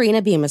 I'm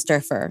Karina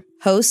Beamisturfer,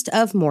 host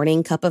of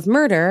Morning Cup of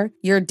Murder,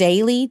 your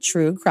daily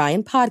true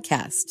crime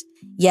podcast.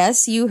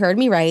 Yes, you heard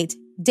me right,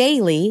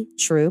 daily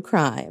true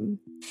crime.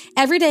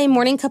 Every day,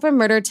 Morning Cup of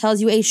Murder tells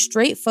you a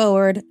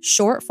straightforward,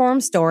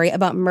 short-form story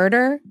about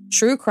murder,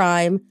 true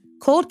crime,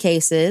 cold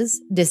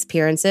cases,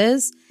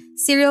 disappearances,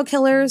 serial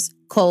killers,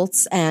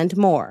 cults, and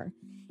more.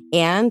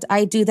 And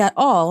I do that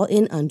all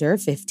in under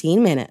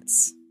 15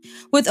 minutes.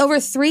 With over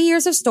 3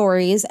 years of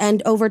stories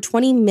and over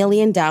 20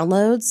 million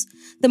downloads,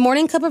 the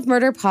Morning Cup of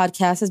Murder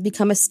podcast has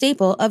become a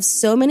staple of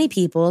so many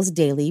people's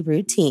daily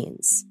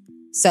routines.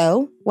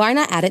 So, why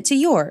not add it to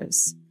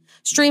yours?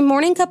 Stream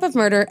Morning Cup of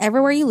Murder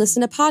everywhere you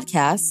listen to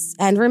podcasts,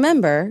 and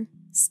remember,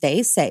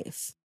 stay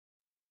safe.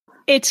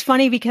 It's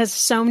funny because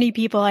so many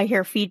people I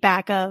hear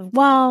feedback of,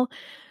 well,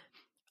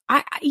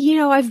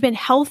 I've been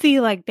healthy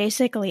like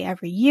basically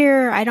every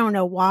year. I don't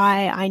know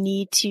why I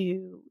need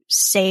to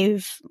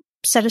set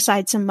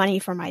aside some money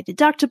for my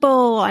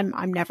deductible.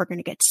 I'm never going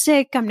to get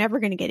sick. I'm never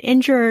going to get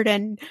injured.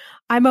 And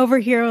I'm over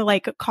here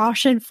like a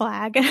caution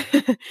flag.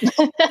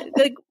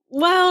 Like,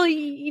 well,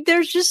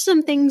 there's just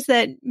some things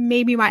that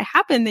maybe might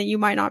happen that you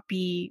might not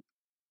be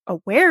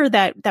aware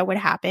that would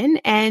happen.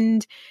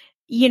 And,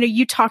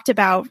 you talked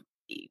about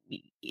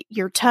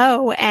your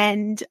toe,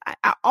 and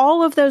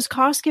all of those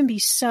costs can be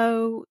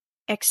so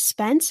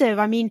expensive.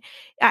 I mean,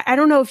 I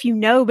don't know if you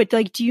know, but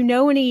like, do you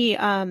know any,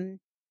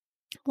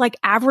 like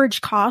average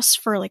costs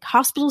for like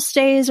hospital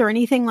stays or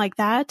anything like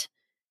that?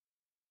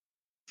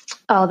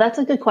 Oh, that's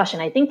a good question.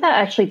 I think that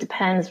actually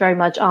depends very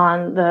much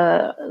on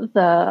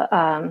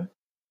the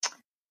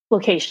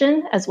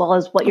location as well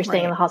as what you're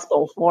staying in the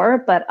hospital for.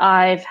 But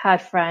I've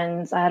had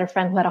friends. I had a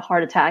friend who had a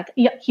heart attack.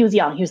 He was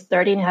young. He was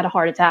 30 and had a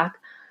heart attack.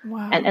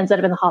 Wow. And ended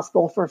up in the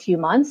hospital for a few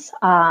months.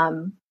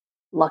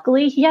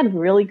 Luckily, he had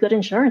really good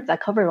insurance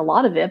that covered a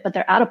lot of it, but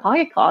their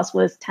out-of-pocket cost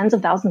was tens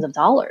of thousands of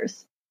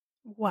dollars.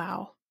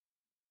 Wow.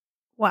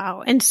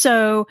 And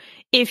so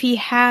if he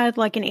had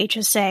like an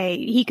HSA,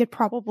 he could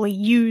probably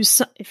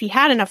if he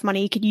had enough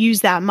money, he could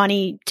use that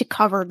money to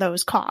cover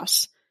those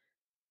costs.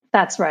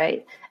 That's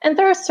right. And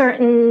there are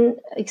certain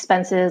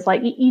expenses,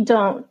 like you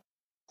don't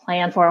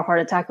plan for a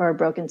heart attack or a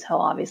broken toe,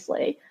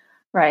 obviously,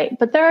 right?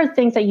 But there are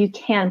things that you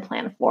can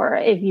plan for.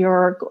 If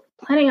you're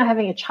planning on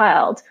having a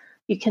child,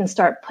 you can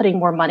start putting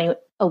more money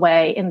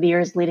away in the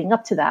years leading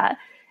up to that.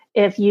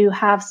 If you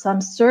have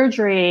some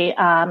surgery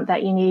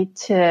that you need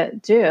to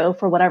do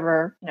for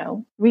whatever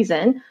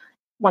reason,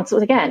 once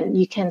again,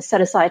 you can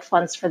set aside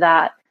funds for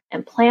that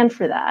and plan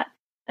for that.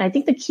 And I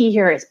think the key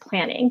here is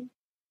planning,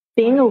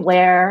 being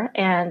aware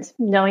and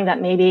knowing that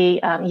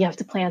maybe you have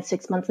to plan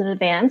 6 months in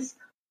advance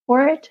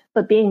for it,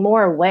 but being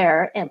more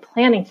aware and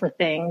planning for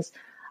things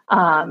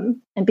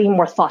and being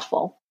more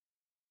thoughtful.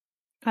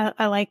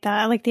 I like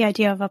that. I like the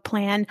idea of a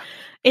plan.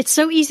 It's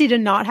so easy to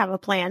not have a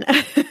plan.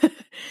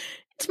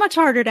 It's much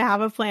harder to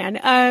have a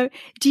plan.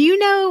 Do you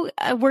know,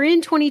 we're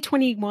in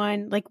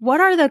 2021, like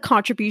what are the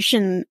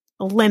contribution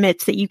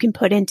limits that you can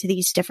put into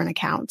these different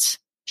accounts?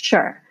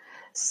 Sure.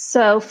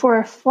 So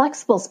for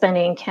flexible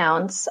spending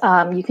accounts,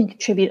 you can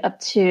contribute up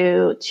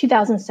to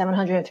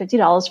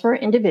 $2,750 for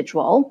an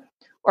individual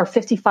or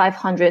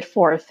 $5,500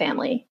 for a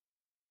family.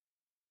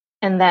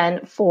 And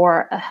then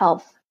for a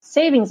health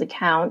savings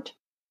account,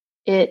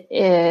 it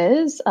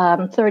is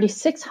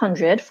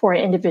 $3,600 for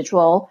an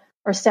individual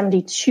or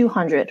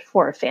 $7,200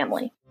 for a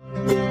family.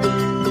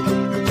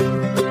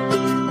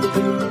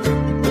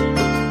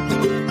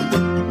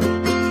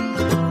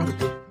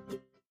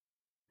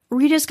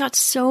 Rita's got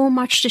so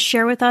much to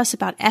share with us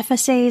about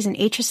FSAs and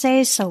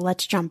HSAs, so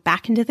let's jump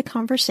back into the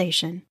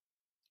conversation.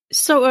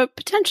 So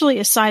potentially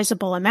a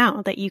sizable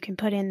amount that you can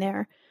put in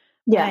there.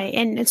 Yeah.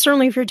 And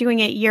certainly if you're doing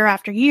it year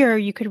after year,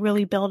 you could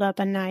really build up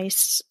a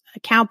nice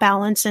account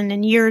balance. And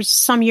in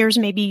some years,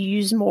 maybe you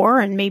use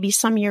more and maybe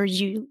some years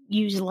you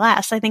use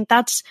less. I think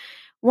that's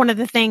one of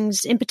the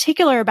things in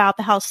particular about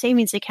the health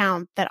savings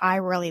account that I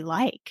really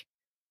like.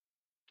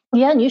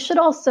 Yeah. And you should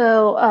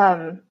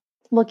also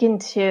look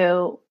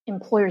into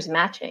employers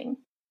matching.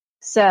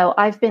 So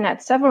I've been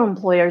at several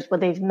employers where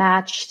they've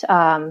matched,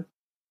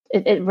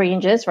 it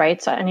ranges,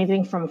 right? So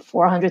anything from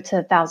 $400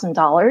 to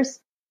 $1,000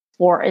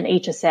 for an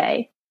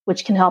HSA,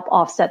 which can help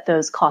offset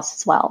those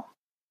costs as well.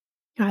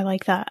 I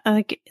like that. I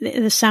like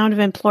the sound of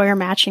employer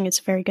matching. It's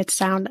a very good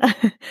sound.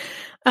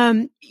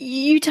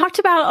 You talked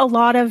about a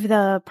lot of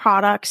the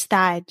products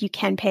that you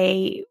can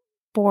pay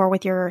for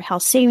with your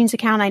health savings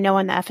account. I know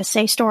in the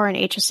FSA store and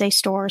HSA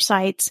store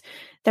sites,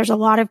 there's a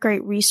lot of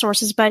great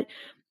resources, but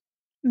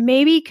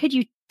maybe could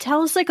you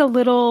tell us like a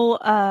little,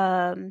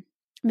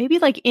 maybe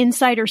like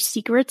insider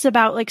secrets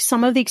about like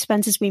some of the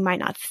expenses we might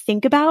not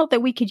think about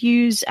that we could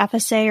use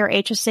FSA or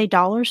HSA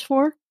dollars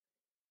for?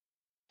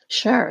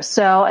 Sure.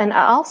 So, and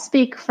I'll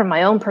speak from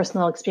my own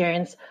personal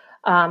experience.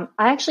 I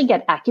actually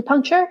get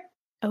acupuncture.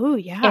 Oh,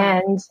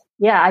 yeah. And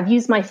Yeah, I've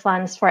used my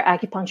funds for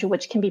acupuncture,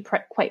 which can be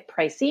quite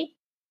pricey.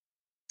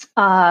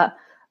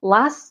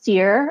 Last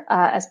year,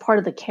 as part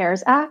of the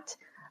CARES Act,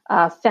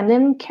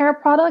 feminine care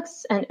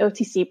products and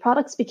OTC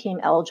products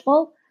became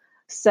eligible.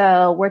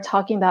 So we're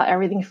talking about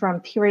everything from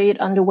period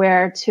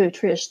underwear to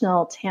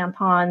traditional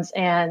tampons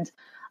and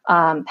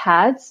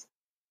pads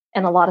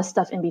and a lot of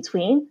stuff in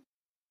between.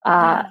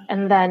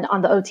 And then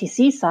on the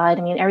OTC side,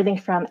 I mean, everything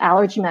from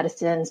allergy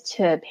medicines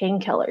to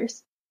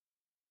painkillers.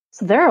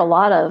 So there are a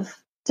lot of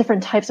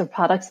different types of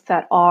products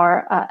that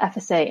are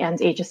FSA and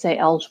HSA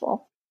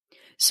eligible.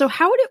 So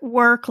how would it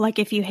work, like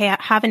if you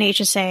have an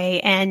HSA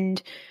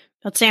and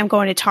let's say I'm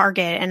going to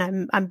Target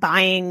and I'm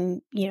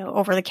buying,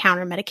 over the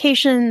counter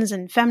medications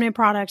and feminine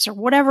products or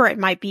whatever it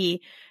might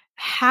be,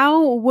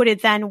 how would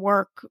it then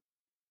work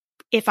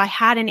if I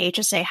had an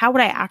HSA? How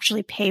would I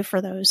actually pay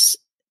for those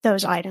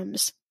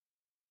items?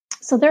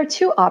 So there are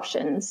two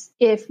options.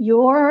 If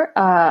your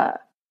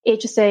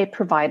HSA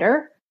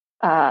provider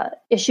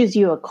issues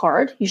you a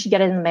card, you should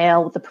get it in the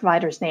mail with the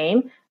provider's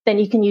name. Then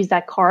you can use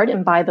that card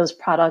and buy those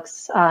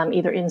products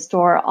either in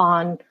store,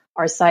 on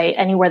our site,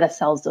 anywhere that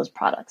sells those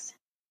products,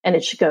 and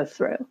it should go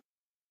through.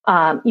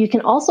 You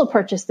can also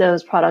purchase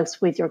those products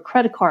with your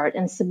credit card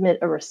and submit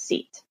a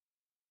receipt.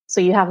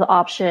 So you have the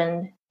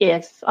option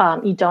if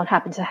you don't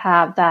happen to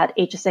have that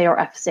HSA or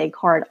FSA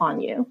card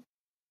on you.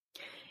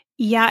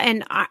 Yeah,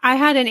 and I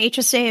had an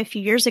HSA a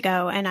few years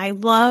ago, and I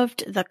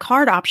loved the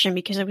card option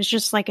because it was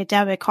just like a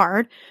debit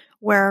card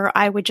where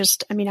I would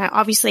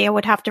I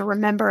would have to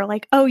remember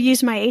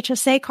use my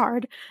HSA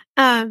card.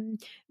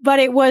 But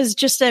it was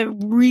just a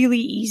really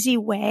easy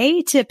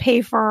way to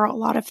pay for a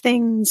lot of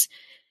things.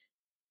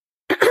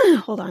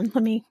 Hold on,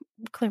 let me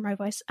clear my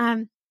voice.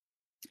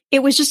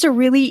 It was just a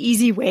really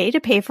easy way to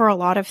pay for a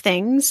lot of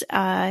things,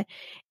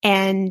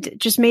 and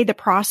just made the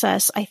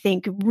process, I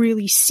think,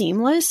 really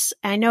seamless.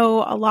 I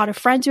know a lot of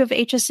friends who have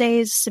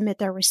HSAs submit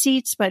their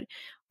receipts, but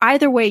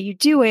either way you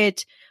do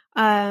it,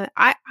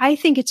 I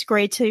think it's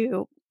great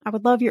I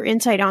would love your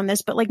insight on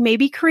this, but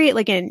maybe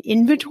create an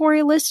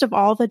inventory list of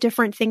all the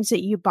different things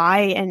that you buy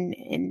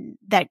and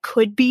that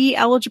could be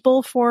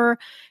eligible for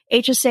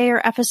HSA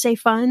or FSA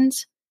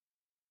funds.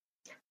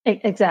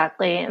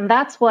 Exactly. And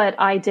that's what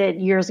I did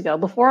years ago.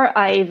 Before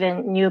I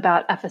even knew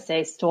about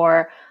FSA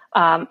Store,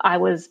 I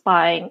was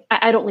buying,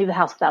 I don't leave the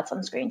house without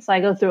sunscreen. So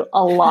I go through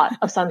a lot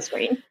of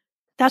sunscreen.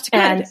 That's good.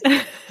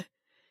 And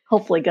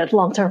hopefully good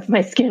long-term for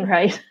my skin,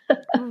 right?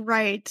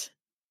 Right.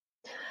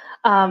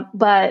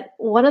 But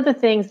one of the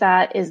things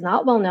that is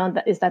not well known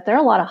is that there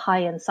are a lot of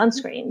high-end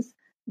sunscreens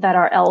that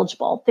are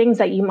eligible, things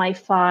that you might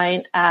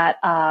find at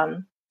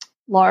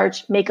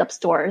large makeup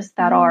stores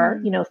that are,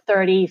 $30,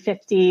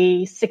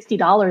 $50,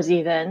 $60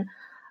 even,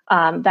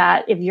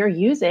 that if you're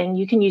using,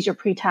 you can use your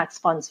pre-tax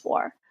funds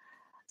for.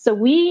 So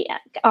we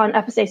on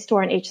FSA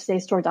Store and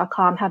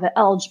HSAstore.com have an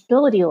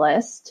eligibility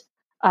list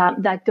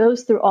that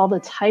goes through all the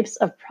types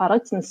of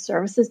products and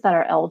services that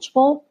are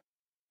eligible.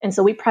 And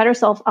so we pride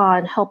ourselves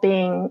on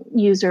helping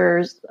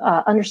users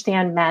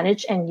understand,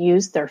 manage, and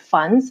use their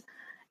funds.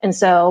 And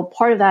so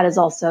part of that is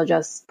also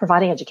just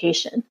providing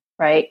education,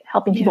 right?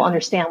 Helping people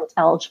understand what's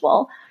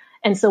eligible.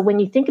 And so when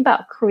you think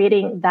about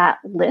creating that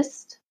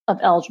list of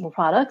eligible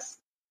products,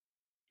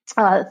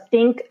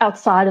 think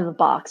outside of the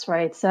box,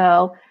 right?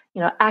 So,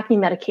 acne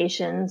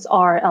medications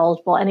are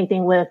eligible,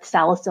 anything with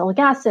salicylic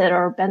acid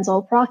or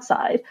benzoyl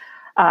peroxide.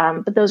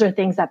 But those are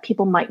things that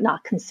people might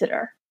not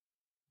consider.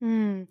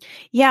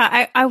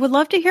 Yeah, I would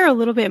love to hear a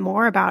little bit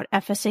more about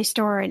FSA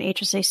Store and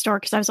HSA Store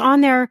because I was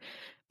on there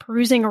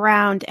perusing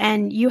around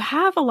and you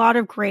have a lot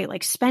of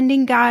great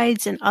spending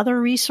guides and other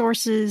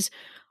resources.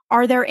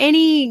 Are there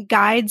any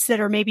guides that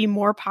are maybe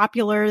more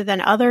popular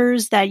than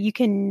others that you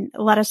can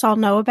let us all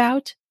know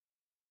about?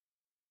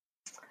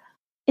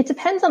 It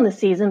depends on the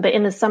season, but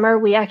in the summer,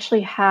 we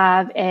actually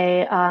have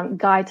a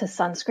guide to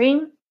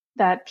sunscreen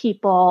that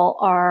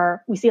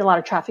we see a lot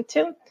of traffic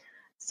to.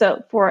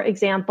 So, for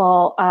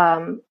example,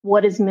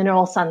 what is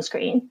mineral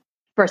sunscreen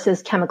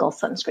versus chemical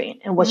sunscreen,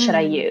 and what should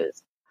I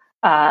use?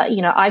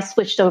 I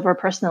switched over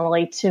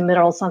personally to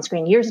mineral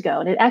sunscreen years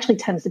ago, and it actually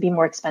tends to be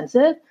more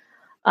expensive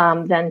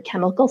than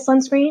chemical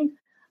sunscreen.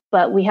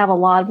 But we have a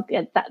lot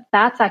of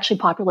that's actually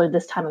popular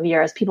this time of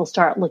year as people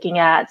start looking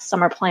at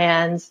summer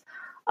plans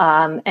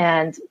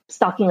and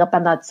stocking up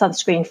on that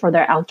sunscreen for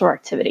their outdoor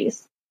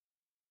activities.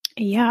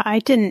 Yeah, I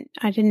didn't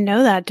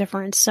know that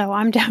difference. So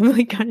I'm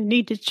definitely going to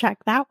need to check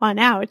that one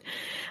out.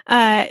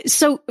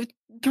 So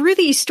through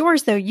these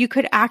stores, though, you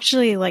could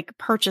actually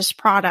purchase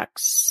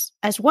products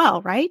as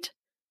well, right?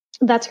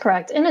 That's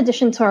correct. In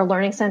addition to our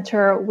learning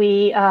center,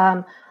 we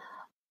have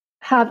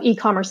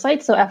e-commerce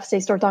sites. So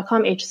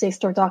FSAstore.com,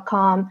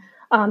 HSAstore.com,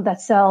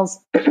 that sells,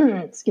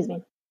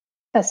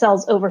 that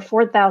sells over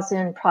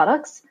 4,000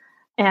 products.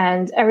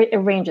 And it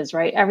ranges,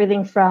 right?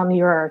 Everything from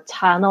your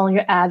Tylenol,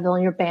 your Advil,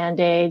 your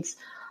Band-Aids,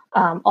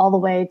 all the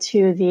way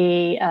to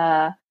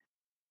the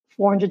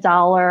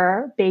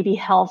 $400 baby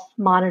health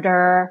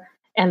monitor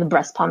and the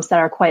breast pumps that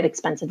are quite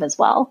expensive as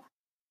well.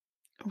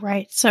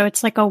 Right. So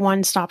it's like a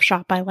one-stop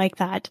shop. I like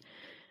that.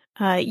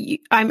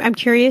 I'm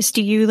curious,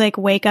 do you like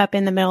wake up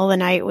in the middle of the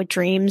night with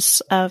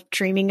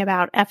dreaming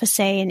about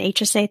FSA and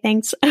HSA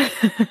things?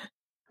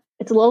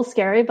 It's a little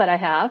scary, but I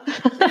have.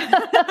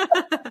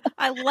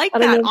 I like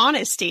that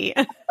honesty.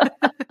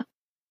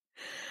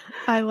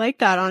 I like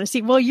that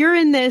honesty. Well, you're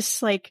in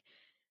this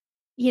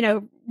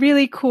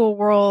really cool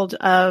world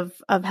of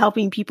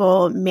helping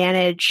people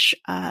manage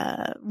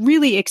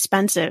really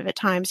expensive at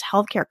times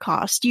healthcare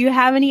costs. Do you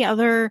have any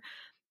other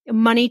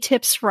money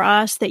tips for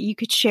us that you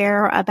could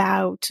share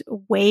about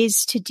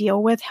ways to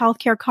deal with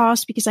healthcare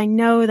costs? Because I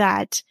know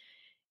that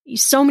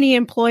so many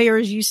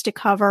employers used to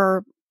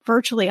cover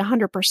virtually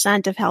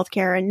 100% of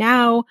healthcare, and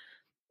now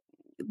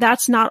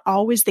that's not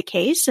always the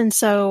case. And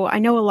so I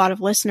know a lot of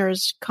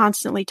listeners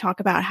constantly talk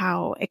about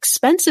how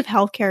expensive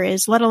healthcare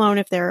is, let alone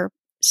if they're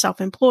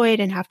self-employed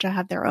and have to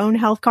have their own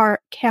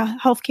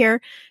healthcare.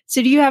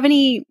 So do you have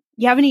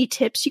any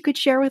tips you could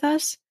share with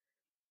us?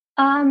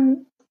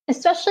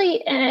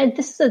 Especially, and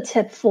this is a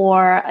tip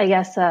for, I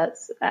guess,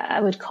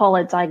 I would call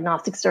it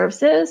diagnostic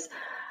services.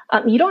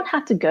 You don't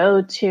have to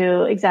go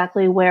to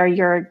exactly where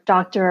your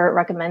doctor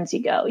recommends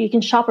you go. You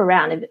can shop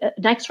around.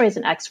 An X-ray is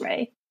an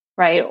X-ray,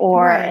 right?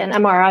 Or an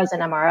MRI is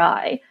an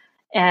MRI.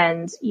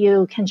 And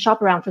you can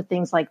shop around for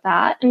things like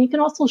that. And you can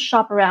also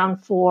shop around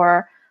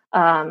for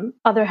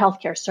other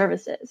healthcare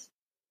services.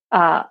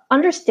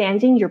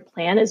 Understanding your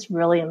plan is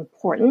really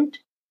important.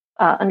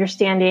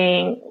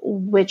 Understanding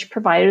which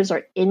providers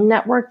are in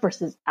network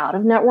versus out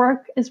of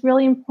network is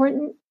really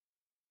important.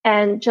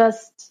 And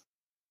just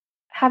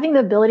having the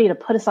ability to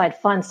put aside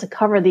funds to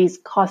cover these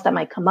costs that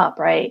might come up,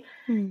 right?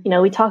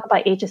 We talk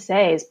about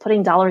HSAs,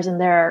 putting dollars in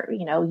there,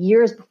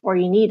 years before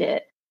you need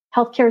it.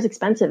 Healthcare is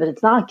expensive and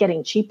it's not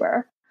getting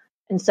cheaper.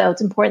 And so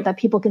it's important that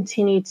people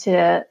continue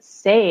to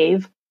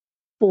save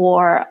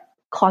for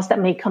costs that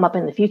may come up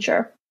in the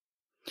future.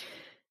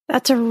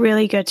 That's a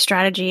really good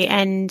strategy.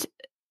 And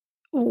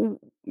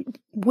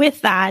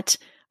with that,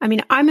 I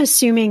mean, I'm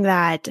assuming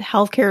that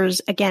healthcare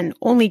is, again,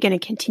 only going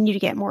to continue to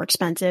get more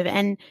expensive.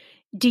 And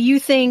do you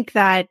think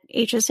that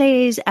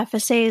HSAs,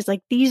 FSAs,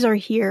 like these are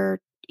here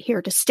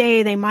to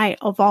stay? They might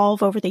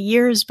evolve over the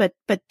years, but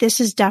this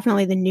is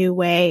definitely the new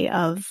way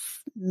of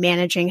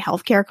managing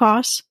healthcare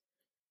costs?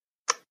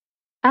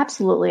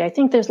 Absolutely. I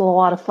think there's a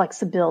lot of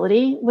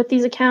flexibility with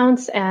these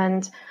accounts,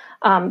 and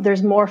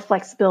there's more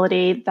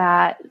flexibility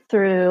that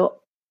through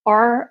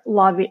our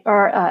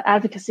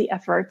advocacy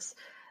efforts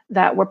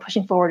that we're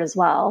pushing forward as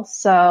well.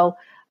 So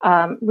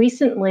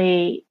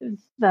recently,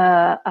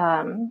 the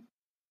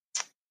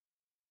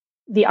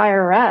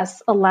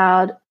IRS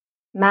allowed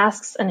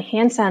masks and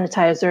hand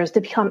sanitizers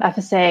to become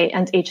FSA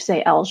and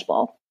HSA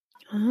eligible.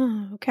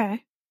 Oh,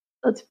 okay.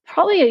 It's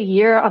probably a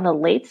year on the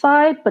late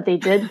side, but they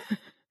did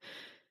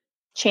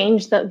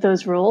change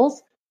those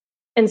rules.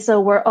 And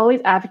so we're always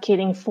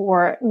advocating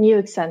for new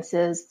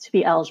expenses to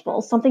be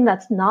eligible. Something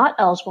that's not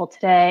eligible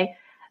today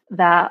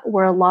that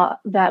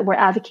we're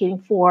advocating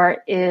for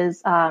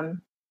is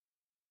health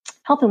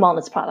and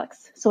wellness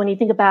products. So when you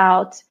think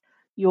about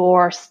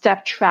your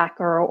step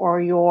tracker or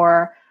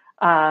your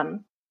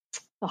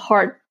the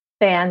heart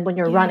band when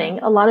you're running,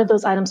 a lot of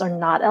those items are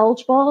not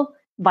eligible.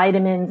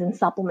 Vitamins and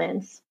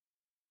supplements,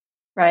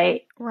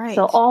 right? Right.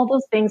 So all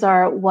those things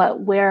are what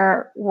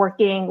we're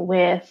working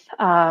with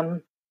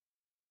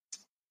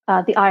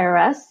the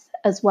IRS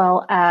as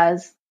well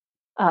as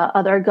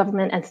other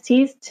government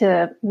entities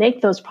to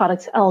make those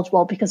products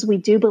eligible, because we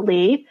do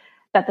believe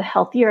that the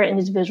healthier an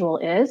individual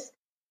is,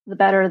 the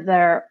better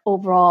their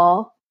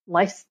overall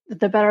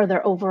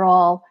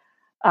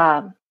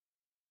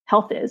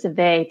health is. If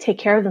they take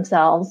care of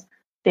themselves,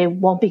 they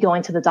won't be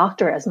going to the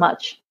doctor as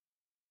much.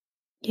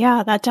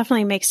 Yeah, that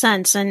definitely makes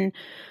sense. And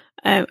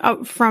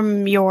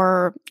from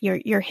your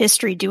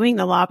history doing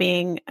the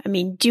lobbying, I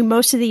mean, do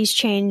most of these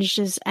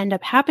changes end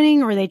up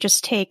happening, or they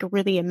just take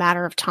really a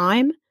matter of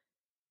time?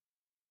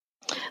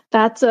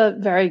 That's a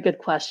very good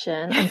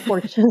question.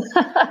 Unfortunately,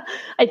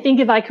 I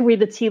think if I could read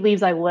the tea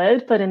leaves, I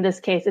would. But in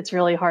this case, it's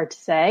really hard to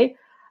say.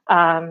 There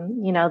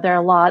are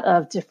a lot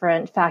of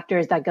different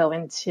factors that go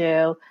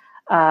into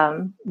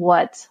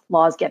what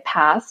laws get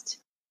passed.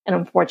 And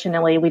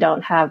unfortunately, we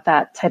don't have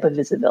that type of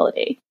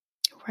visibility.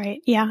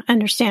 Right. Yeah. I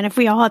understand. If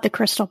we all had the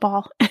crystal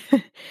ball,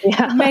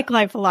 it'd make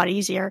life a lot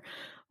easier.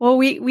 Well,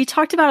 we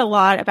talked about a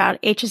lot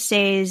about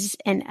HSAs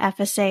and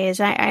FSAs.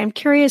 I'm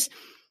curious,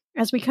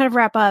 as we kind of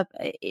wrap up,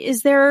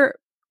 is there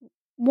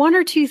one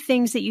or two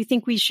things that you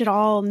think we should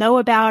all know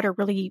about or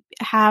really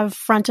have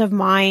front of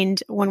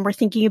mind when we're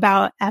thinking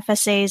about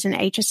FSAs and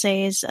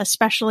HSAs,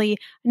 especially? I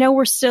know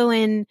we're still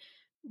in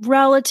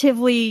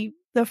relatively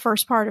the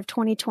first part of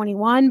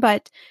 2021,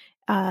 but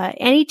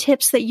any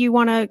tips that you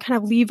want to kind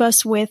of leave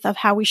us with of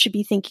how we should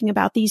be thinking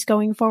about these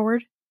going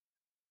forward?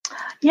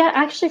 Yeah,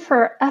 actually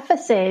for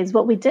FSAs,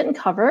 what we didn't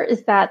cover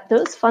is that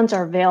those funds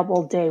are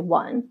available day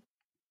one.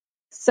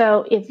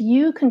 So if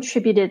you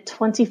contributed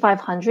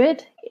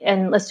 $2,500,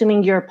 and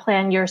assuming your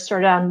plan year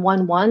started on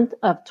 1/1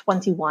 of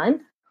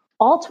 21,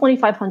 all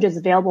 $2,500 is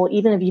available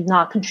even if you've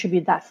not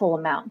contributed that full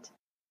amount.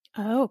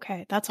 Oh,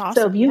 okay. That's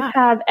awesome. So if you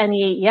have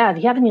any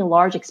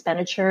large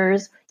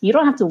expenditures, you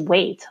don't have to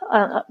wait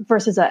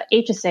versus a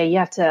HSA. You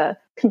have to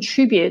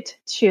contribute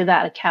to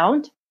that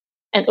account.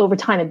 And over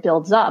time, it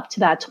builds up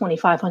to that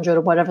 2,500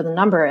 or whatever the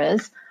number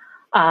is.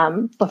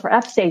 But for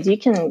FSAs, you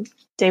can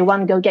day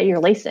one go get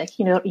your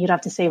LASIK. You'd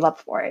have to save up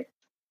for it.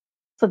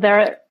 So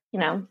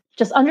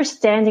just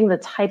understanding the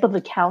type of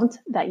account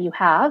that you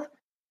have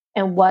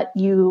and what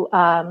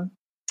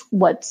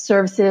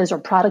services or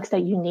products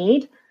that you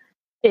need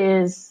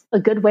is a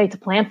good way to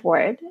plan for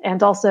it,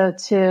 and also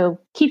to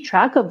keep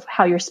track of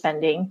how you're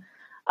spending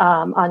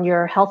on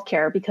your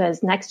healthcare,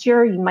 because next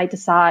year you might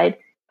decide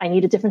I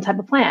need a different type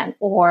of plan,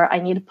 or I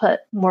need to put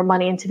more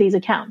money into these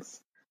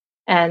accounts.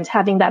 And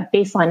having that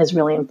baseline is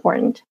really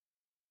important.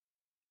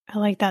 I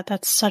like that.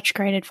 That's such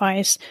great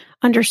advice.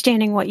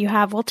 Understanding what you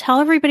have. Well, tell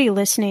everybody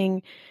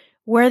listening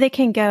where they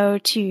can go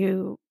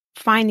to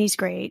find these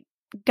great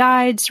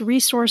guides,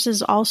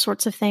 resources, all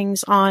sorts of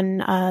things on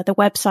the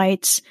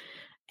websites,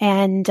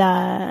 and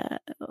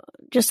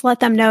just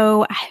let them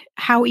know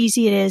how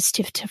easy it is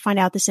to find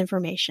out this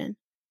information.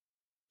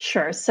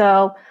 Sure.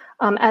 So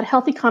at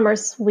Healthy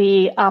Commerce,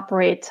 we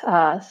operate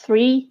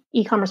 3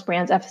 e-commerce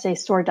brands: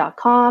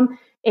 FSAstore.com,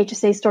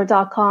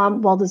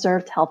 HSAstore.com,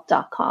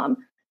 WellDeservedHealth.com.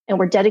 And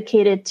we're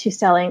dedicated to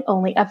selling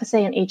only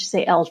FSA and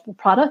HSA eligible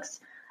products,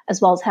 as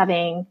well as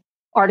having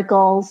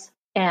articles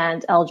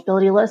and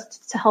eligibility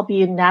lists to help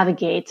you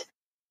navigate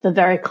the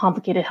very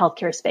complicated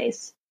healthcare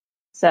space.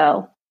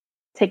 So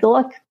take a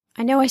look.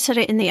 I know I said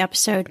it in the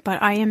episode,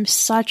 but I am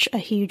such a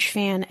huge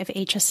fan of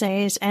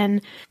HSAs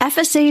and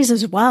FSAs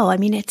as well. I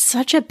mean, it's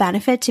such a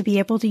benefit to be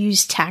able to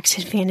use tax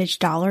advantage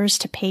dollars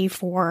to pay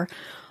for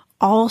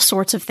all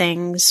sorts of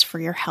things for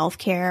your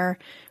healthcare,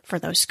 for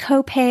those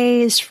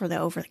co-pays, for the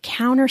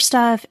over-the-counter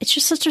stuff. It's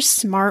just such a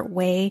smart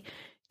way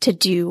to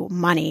do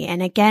money.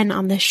 And again,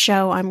 on this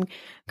show, I'm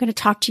going to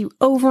talk to you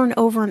over and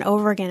over and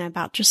over again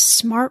about just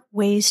smart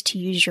ways to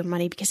use your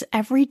money, because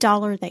every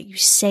dollar that you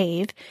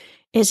save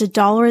is a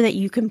dollar that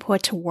you can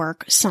put to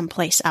work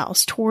someplace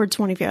else, towards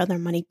one of your other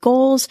money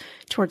goals,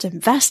 towards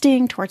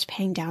investing, towards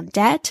paying down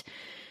debt.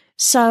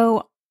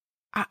 So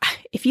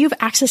if you have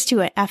access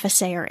to an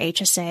FSA or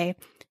HSA,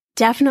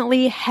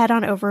 definitely head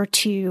on over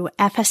to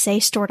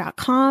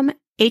FSAstore.com,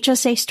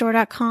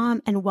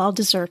 HSAstore.com, and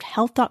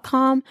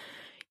WellDeservedHealth.com.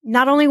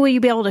 Not only will you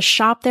be able to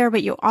shop there,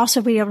 but you'll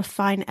also be able to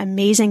find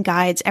amazing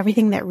guides,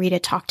 everything that Rita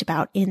talked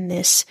about in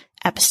this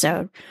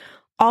episode.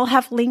 I'll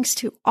have links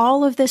to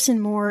all of this and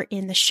more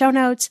in the show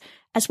notes,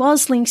 as well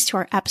as links to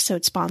our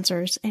episode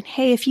sponsors. And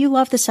hey, if you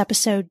love this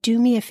episode, do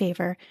me a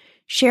favor,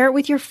 share it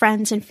with your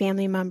friends and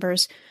family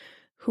members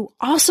who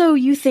also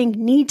you think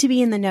need to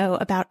be in the know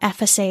about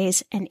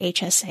FSAs and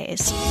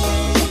HSAs.